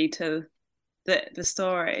energy to the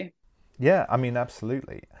story. Yeah, I mean,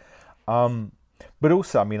 absolutely. But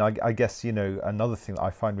also, I mean, I guess, another thing that I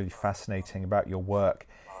find really fascinating about your work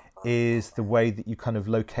is the way that you kind of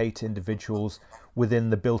locate individuals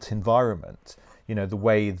within the built environment. The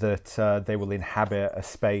way that they will inhabit a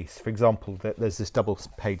space. For example, there's this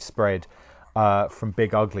double-page spread from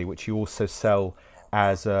Big Ugly, which you also sell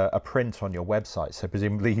as a print on your website. So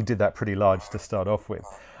presumably you did that pretty large to start off with,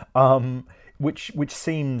 which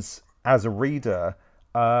seems, as a reader,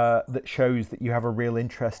 that shows that you have a real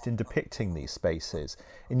interest in depicting these spaces,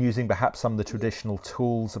 in using perhaps some of the traditional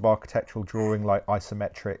tools of architectural drawing like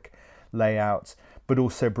isometric layouts, but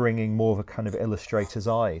also bringing more of a kind of illustrator's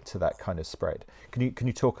eye to that kind of spread. Can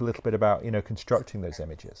you talk a little bit about, constructing those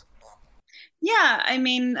images? Yeah, I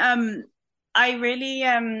mean, I really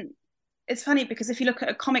it's funny because if you look at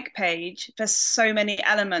a comic page, there's so many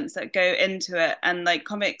elements that go into it, and like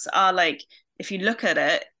comics are like, if you look at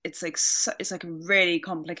it, it's like it's like a really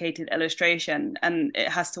complicated illustration, and it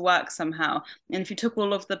has to work somehow. And if you took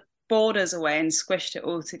all of the borders away and squished it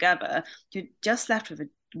all together, you're just left with a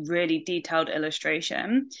really detailed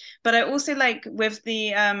illustration. But I also like with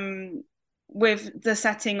the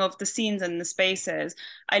setting of the scenes and the spaces,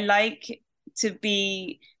 I like to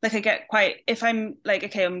be like, I get quite, if I'm like,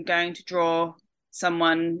 okay, I'm going to draw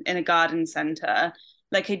someone in a garden center,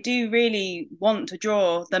 like I do really want to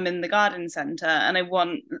draw them in the garden center, and I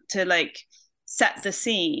want to like set the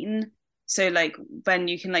scene so like when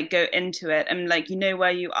you can like go into it and like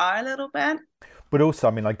where you are a little bit. But also,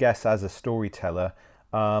 I mean, I guess as a storyteller,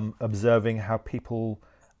 observing how people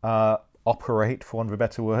operate, for want of a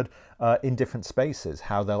better word, in different spaces,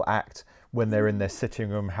 how they'll act when they're in their sitting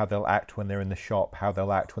room, how they'll act when they're in the shop, how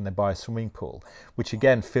they'll act when they buy a swimming pool, which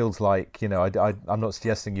again feels like, I'm not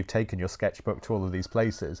suggesting you've taken your sketchbook to all of these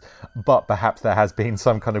places, but perhaps there has been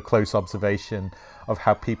some kind of close observation of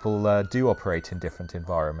how people do operate in different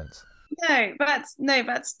environments. No, that's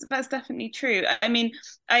definitely true. I mean,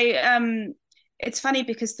 it's funny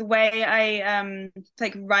because the way I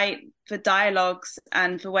like write the dialogues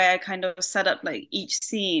and the way I kind of set up like each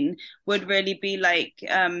scene would really be like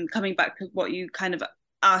coming back to what you kind of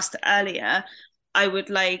asked earlier. I would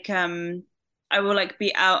like I will like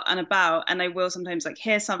be out and about, and I will sometimes like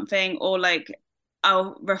hear something, or like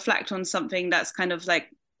I'll reflect on something that's kind of like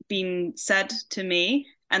been said to me,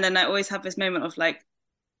 and then I always have this moment of like,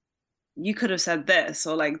 you could have said this,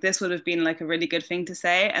 or like this would have been like a really good thing to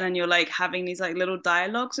say, and then you're like having these like little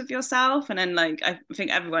dialogues with yourself, and then like I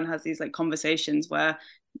think everyone has these like conversations where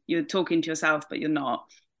you're talking to yourself but you're not,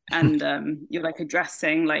 and you're like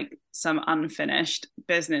addressing like some unfinished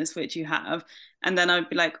business which you have, and then I'd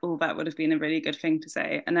be like, oh, that would have been a really good thing to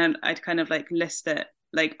say, and then I'd kind of like list it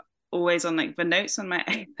like always on like the notes on my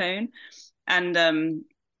iPhone, and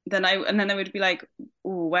then I would be like,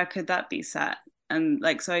 oh, where could that be set? And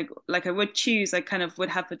like, so I would choose, I kind of would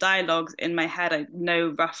have the dialogues in my head. I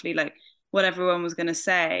know roughly like what everyone was going to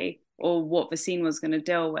say or what the scene was going to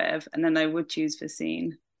deal with, and then I would choose the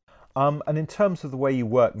scene. And in terms of the way you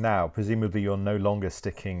work now, presumably you're no longer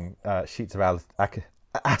sticking sheets of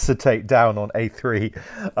acetate down on A3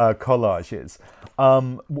 collages.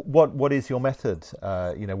 What is your method,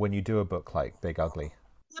 when you do a book like Big Ugly?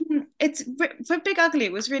 It's for Big Ugly,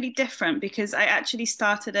 it was really different because I actually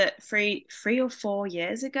started it three or 4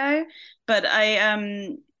 years ago, but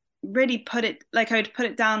I really put it, like I would put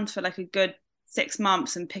it down for like a good 6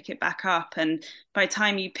 months and pick it back up, and by the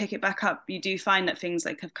time you pick it back up, you do find that things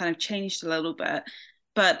like have kind of changed a little bit.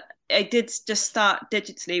 But I did just start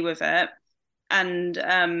digitally with it,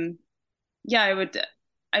 and yeah,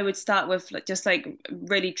 I would start with like just like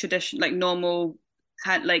really traditional, like normal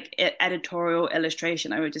had like editorial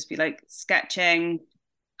illustration. I would just be like sketching,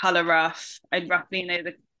 color rough. I'd roughly know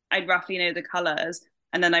the colors,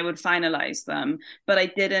 and then I would finalize them. But I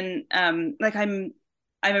didn't like I'm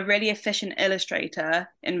a really efficient illustrator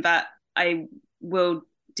in that I will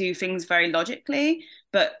do things very logically,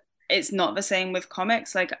 but it's not the same with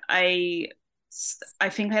comics. Like I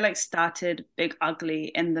think I like started Big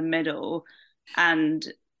Ugly in the middle and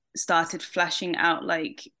started fleshing out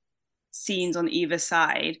like scenes on either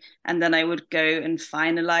side, and then I would go and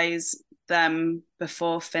finalize them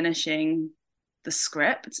before finishing the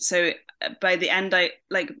script. So by the end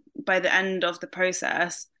of the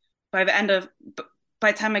process, by the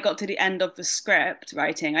time I got to the end of the script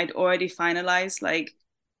writing, I'd already finalized like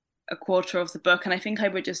a quarter of the book, and I think I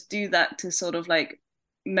would just do that to sort of like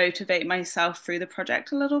motivate myself through the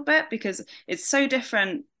project a little bit, because it's so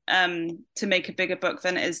different to make a bigger book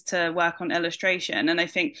than it is to work on illustration. And I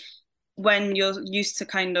think when you're used to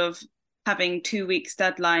kind of having 2 weeks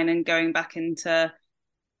deadline and going back into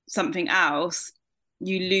something else,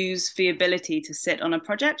 you lose the ability to sit on a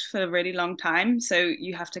project for a really long time. So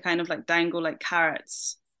you have to kind of like dangle like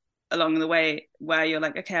carrots along the way where you're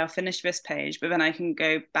like, okay, I'll finish this page, but then I can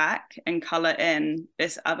go back and color in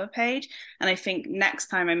this other page. And I think next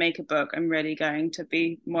time I make a book, I'm really going to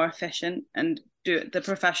be more efficient and do it the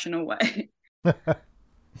professional way.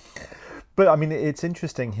 But I mean, it's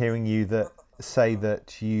interesting hearing you say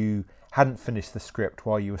that you hadn't finished the script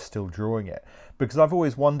while you were still drawing it, because I've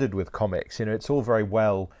always wondered with comics, it's all very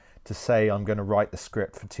well to say I'm going to write the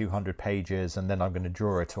script for 200 pages and then I'm going to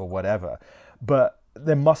draw it or whatever. But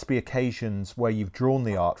there must be occasions where you've drawn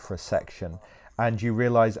the art for a section and you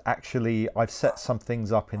realize, actually, I've set some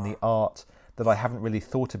things up in the art that I haven't really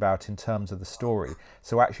thought about in terms of the story.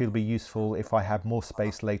 So actually it'll be useful if I have more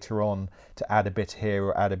space later on to add a bit here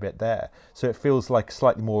or add a bit there. So it feels like a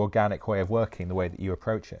slightly more organic way of working, the way that you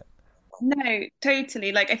approach it. No,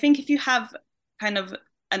 totally. Like, I think if you have kind of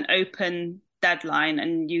an open deadline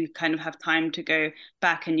and you kind of have time to go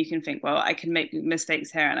back and you can think, well, I can make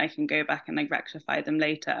mistakes here and I can go back and like rectify them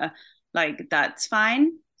later, like that's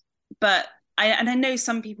fine. But I know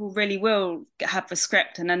some people really will have the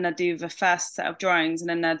script and then they'll do the first set of drawings and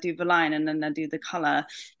then they'll do the line and then they'll do the color.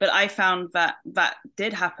 But I found that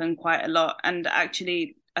did happen quite a lot. And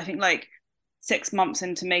actually, I think like 6 months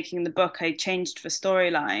into making the book, I changed the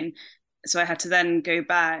storyline. So I had to then go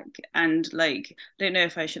back and like, I don't know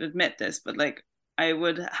if I should admit this, but like I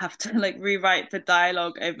would have to like rewrite the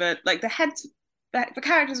dialogue over like the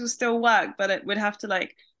characters would still work, but it would have to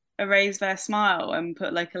like erase their smile and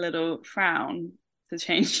put like a little frown to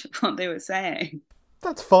change what they were saying.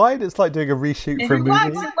 That's fine. It's like doing a reshoot for a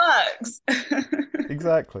movie. It works.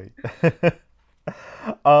 Exactly.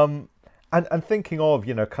 And thinking of,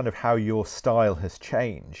 kind of how your style has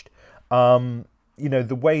changed,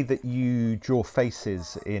 the way that you draw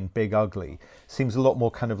faces in Big Ugly seems a lot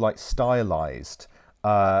more kind of like stylized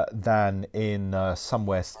than in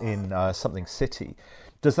Something City.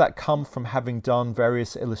 Does that come from having done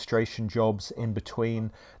various illustration jobs in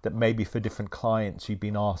between that maybe for different clients you've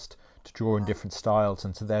been asked to draw in different styles,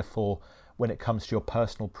 and so therefore when it comes to your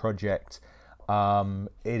personal project,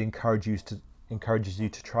 it encourages you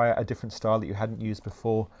to try out a different style that you hadn't used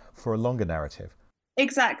before for a longer narrative?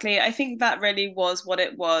 Exactly. I think that really was what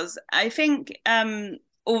it was. I think,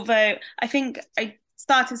 although I think I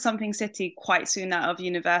started Something City quite soon out of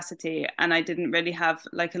university, and I didn't really have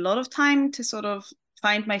like a lot of time to sort of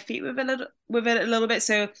find my feet with it a little bit.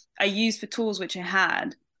 So I used the tools which I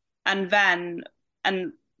had, and then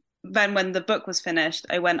when the book was finished,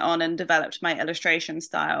 I went on and developed my illustration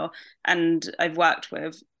style, and I've worked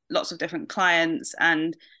with lots of different clients,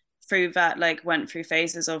 and through that like went through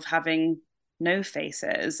phases of having no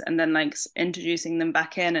faces and then like introducing them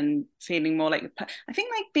back in and feeling more like, I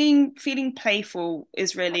think like feeling playful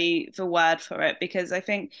is really the word for it, because I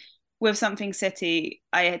think with Something City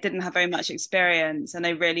I didn't have very much experience and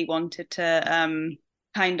I really wanted to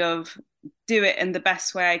kind of do it in the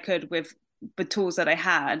best way I could with the tools that I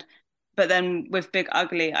had. But then with Big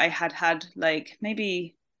Ugly I had like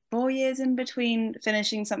maybe 4 years in between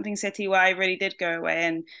finishing Something City where I really did go away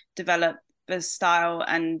and develop the style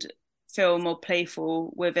and feel more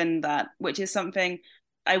playful within that, which is something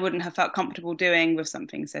I wouldn't have felt comfortable doing with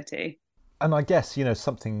Something City. And I guess,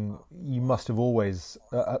 something you must have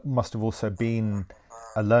also been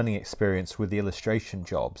a learning experience with the illustration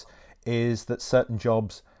jobs is that certain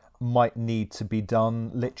jobs might need to be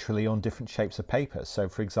done literally on different shapes of paper. So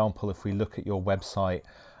for example, if we look at your website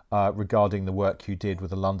regarding the work you did with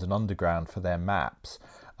the London Underground for their maps,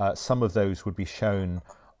 some of those would be shown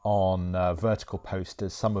on vertical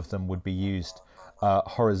posters, some of them would be used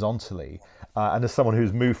horizontally. And as someone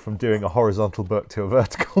who's moved from doing a horizontal book to a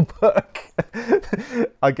vertical book,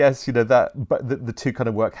 I guess, but the two kind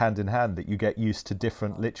of work hand in hand, that you get used to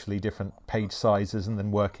literally different page sizes and then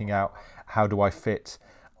working out how do I fit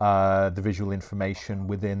the visual information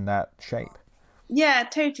within that shape. Yeah,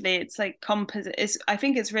 totally. It's like I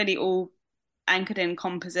think it's really all anchored in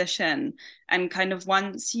composition, and kind of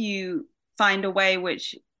once you find a way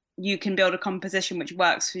which you can build a composition which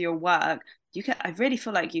works for your work, I really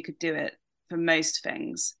feel like you could do it for most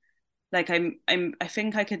things. Like I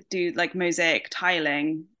think I could do like mosaic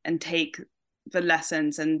tiling and take the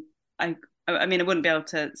lessons, and I mean I wouldn't be able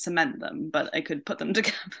to cement them, but I could put them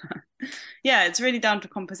together. Yeah, it's really down to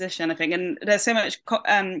composition, I think, and there's so much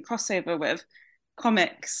crossover with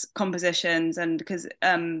comics compositions, and because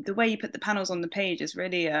the way you put the panels on the page is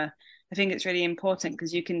really I think it's really important,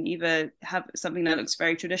 because you can either have something that looks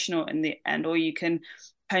very traditional in the end, or you can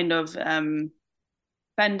kind of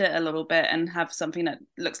bend it a little bit and have something that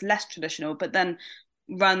looks less traditional, but then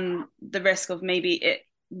run the risk of maybe it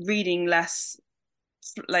reading less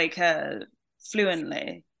like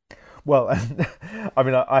fluently. Well, I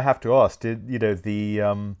mean, I have to ask, did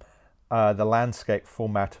the landscape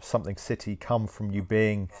format of Something City come from you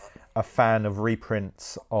being a fan of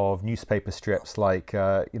reprints of newspaper strips like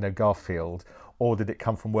Garfield, or did it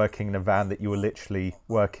come from working in a van that you were literally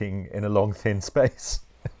working in a long thin space?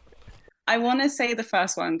 I want to say the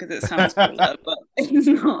first one because it sounds cooler, but it's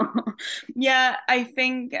not. Yeah, I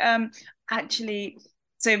think actually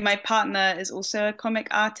So my partner is also a comic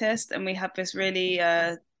artist, and we have this really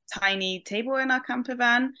tiny table in our camper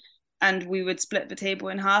van, and we would split the table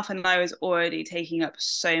in half, and I was already taking up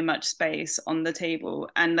so much space on the table,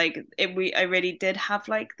 and I really did have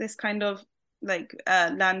like this kind of like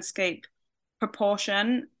landscape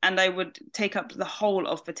proportion, and I would take up the whole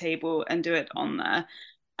of the table and do it on there.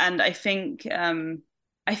 And I think I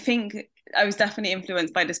was definitely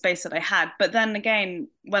influenced by the space that I had. But then again,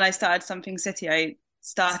 when I started Something City, I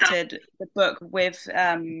started the book with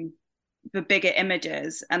the bigger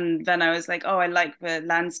images, and then I was like, oh, I like the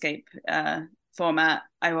landscape format.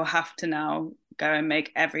 I will have to now go and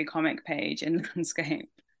make every comic page in landscape.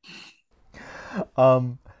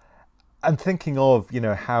 I'm thinking of,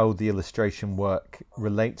 how the illustration work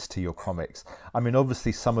relates to your comics. I mean,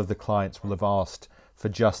 obviously some of the clients will have asked for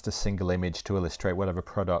just a single image to illustrate whatever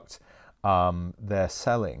product they're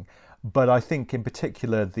selling. But I think in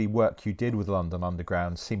particular, the work you did with London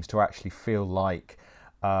Underground seems to actually feel like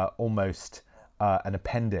almost an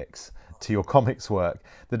appendix to your comics work.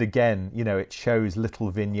 That again, it shows little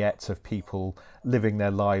vignettes of people living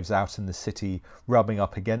their lives out in the city, rubbing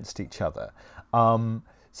up against each other.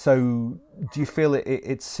 So do you feel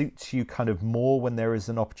it suits you kind of more when there is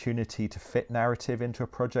an opportunity to fit narrative into a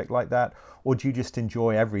project like that? Or do you just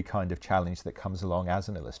enjoy every kind of challenge that comes along as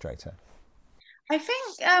an illustrator? I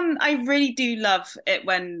think I really do love it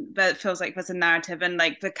when it feels like there's a narrative, and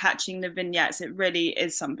like the catching the vignettes, it really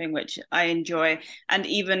is something which I enjoy. And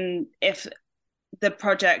even if the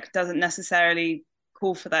project doesn't necessarily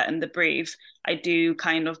call for that in the brief, I do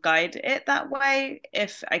kind of guide it that way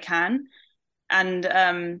if I can. And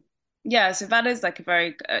so that is like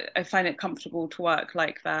I find it comfortable to work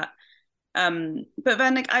like that. But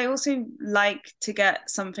then like I also like to get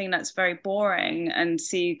something that's very boring and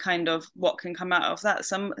see kind of what can come out of that.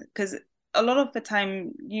 Because a lot of the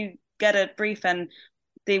time you get a brief and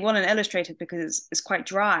they want an illustrator because it's quite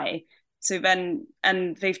dry. So then,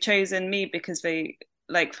 and they've chosen me because they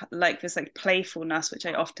like this like playfulness, which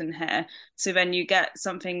I often hear. So then you get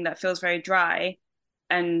something that feels very dry,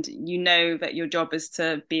 and that your job is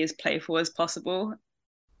to be as playful as possible.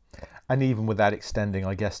 And even with that extending,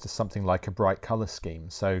 I guess, to something like a bright color scheme.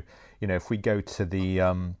 So, if we go to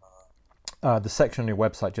the section on your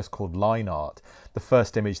website just called line art, the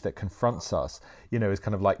first image that confronts us, is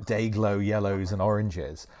kind of like day glow yellows and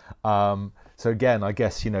oranges. So again, I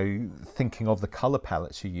guess, thinking of the color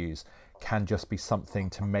palettes you use can just be something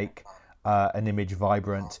to make an image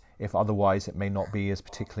vibrant, if otherwise it may not be as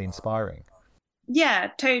particularly inspiring. Yeah,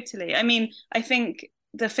 totally. I mean, I think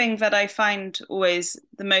the thing that I find always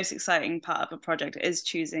the most exciting part of a project is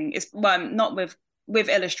not with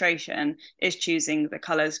illustration, is choosing the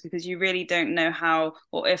colors, because you really don't know how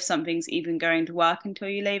or if something's even going to work until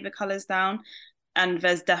you lay the colors down. And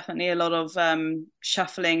there's definitely a lot of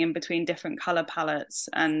shuffling in between different color palettes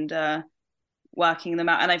and working them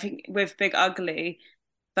out. And I think with Big Ugly,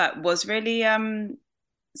 that was really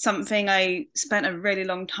something I spent a really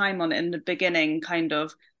long time on in the beginning, kind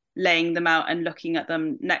of laying them out and looking at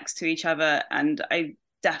them next to each other. And I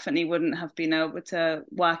definitely wouldn't have been able to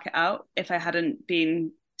work it out if I hadn't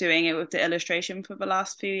been doing it with the illustration for the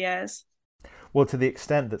last few years. Well, to the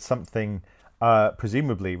extent that something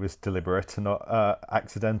presumably was deliberate and not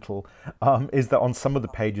accidental, is that on some of the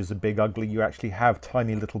pages of Big Ugly, you actually have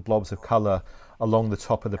tiny little blobs of colour along the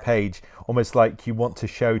top of the page, almost like you want to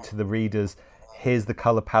show to the readers, here's the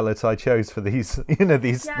color palette I chose for these,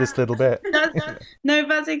 this little bit. No,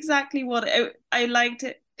 that's exactly what I liked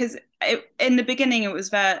it, because in the beginning it was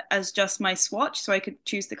there as just my swatch, so I could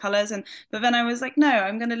choose the colors, but then I was like, no,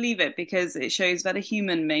 I'm going to leave it because it shows that a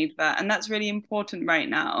human made that, and that's really important right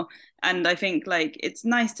now. And I think like it's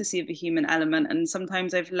nice to see the human element, and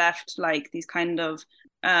sometimes I've left like these kind of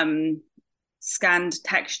scanned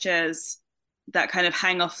textures that kind of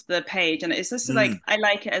hang off the page, and it's just like I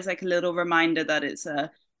like it as like a little reminder that it's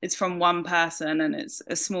from one person and it's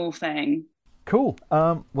a small thing. Cool.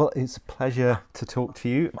 Well, it's a pleasure to talk to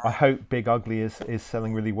you. I hope Big Ugly is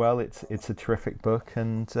selling really well. It's a terrific book,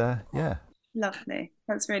 and yeah. Lovely.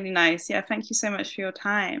 That's really nice. Yeah, thank you so much for your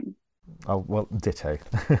time. Oh, well, ditto.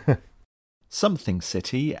 Something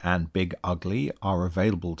City and Big Ugly are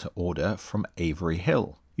available to order from Avery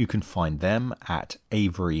Hill. You can find them at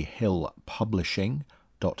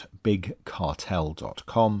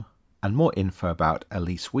averyhillpublishing.bigcartel.com, and more info about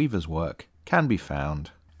Elise Weaver's work can be found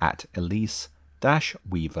at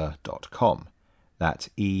elise-weaver.com. That's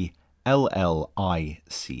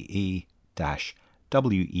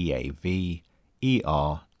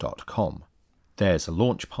ELLICE-WEAVER.com. There's a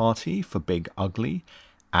launch party for Big Ugly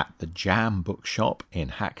at the Jam Bookshop in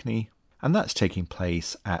Hackney, and that's taking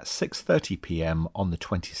place at 6:30 p.m. on the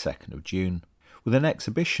 22nd of June, with an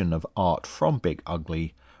exhibition of art from Big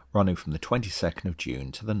Ugly running from the 22nd of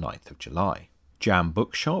June to the 9th of July. Jam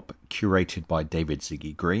Bookshop, curated by David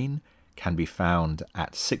Ziggy Green, can be found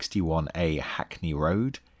at 61A Hackney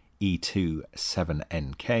Road, E2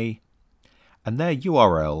 7NK, and their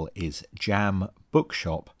URL is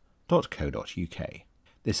jambookshop.co.uk.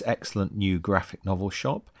 This excellent new graphic novel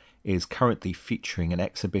shop is currently featuring an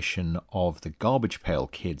exhibition of the Garbage Pail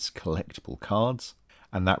Kids collectible cards,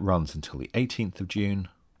 and that runs until the 18th of June.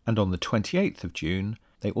 And on the 28th of June,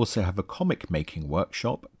 they also have a comic making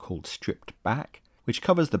workshop called Stripped Back, which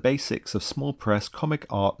covers the basics of small press comic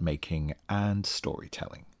art making and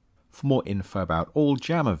storytelling. For more info about all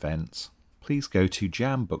Jam events, please go to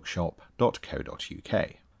jambookshop.co.uk.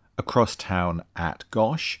 Across town at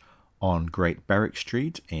Gosh, on Great Berwick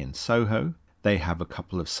Street in Soho, they have a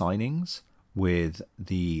couple of signings with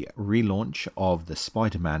the relaunch of the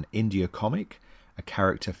Spider-Man India comic, a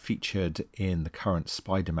character featured in the current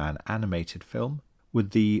Spider-Man animated film,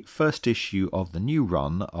 with the first issue of the new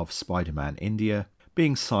run of Spider-Man India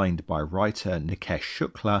being signed by writer Nikesh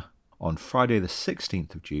Shukla on Friday the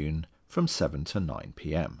 16th of June from 7 to 9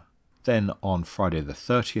 p.m. Then on Friday the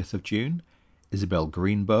 30th of June, Isabel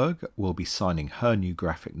Greenberg will be signing her new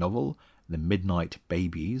graphic novel, The Midnight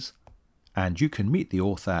Babies, and you can meet the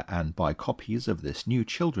author and buy copies of this new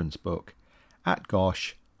children's book at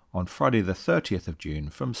Gosh on Friday the 30th of June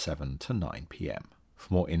from 7 to 9 p.m.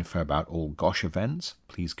 For more info about all Gosh events,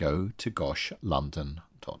 please go to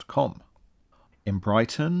goshlondon.com. In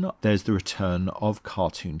Brighton, there's the return of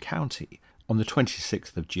Cartoon County. On the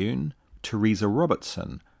 26th of June, Teresa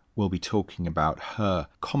Robertson will be talking about her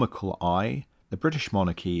comical eye, the British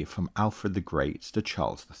monarchy from Alfred the Great to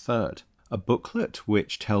Charles III, a booklet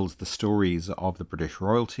which tells the stories of the British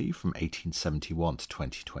royalty from 1871 to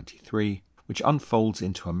 2023, which unfolds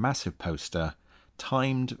into a massive poster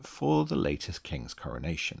timed for the latest King's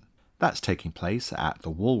coronation. That's taking place at the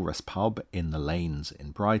Walrus Pub in the Lanes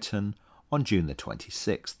in Brighton on June the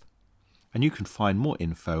 26th, and you can find more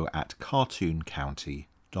info at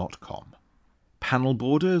cartooncounty.com. Panel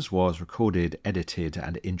Borders was recorded, edited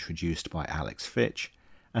and introduced by Alex Fitch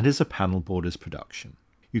and is a Panel Borders production.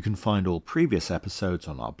 You can find all previous episodes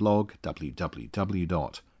on our blog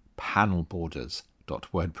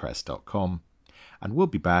www.panelborders.wordpress.com, and we'll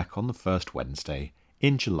be back on the first Wednesday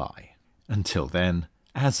in July. Until then,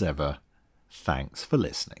 as ever, thanks for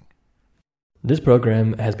listening. This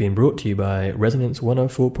program has been brought to you by Resonance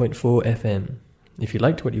 104.4 FM. If you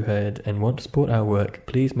liked what you heard and want to support our work,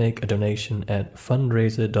 please make a donation at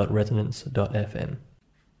fundraiser.resonance.fm.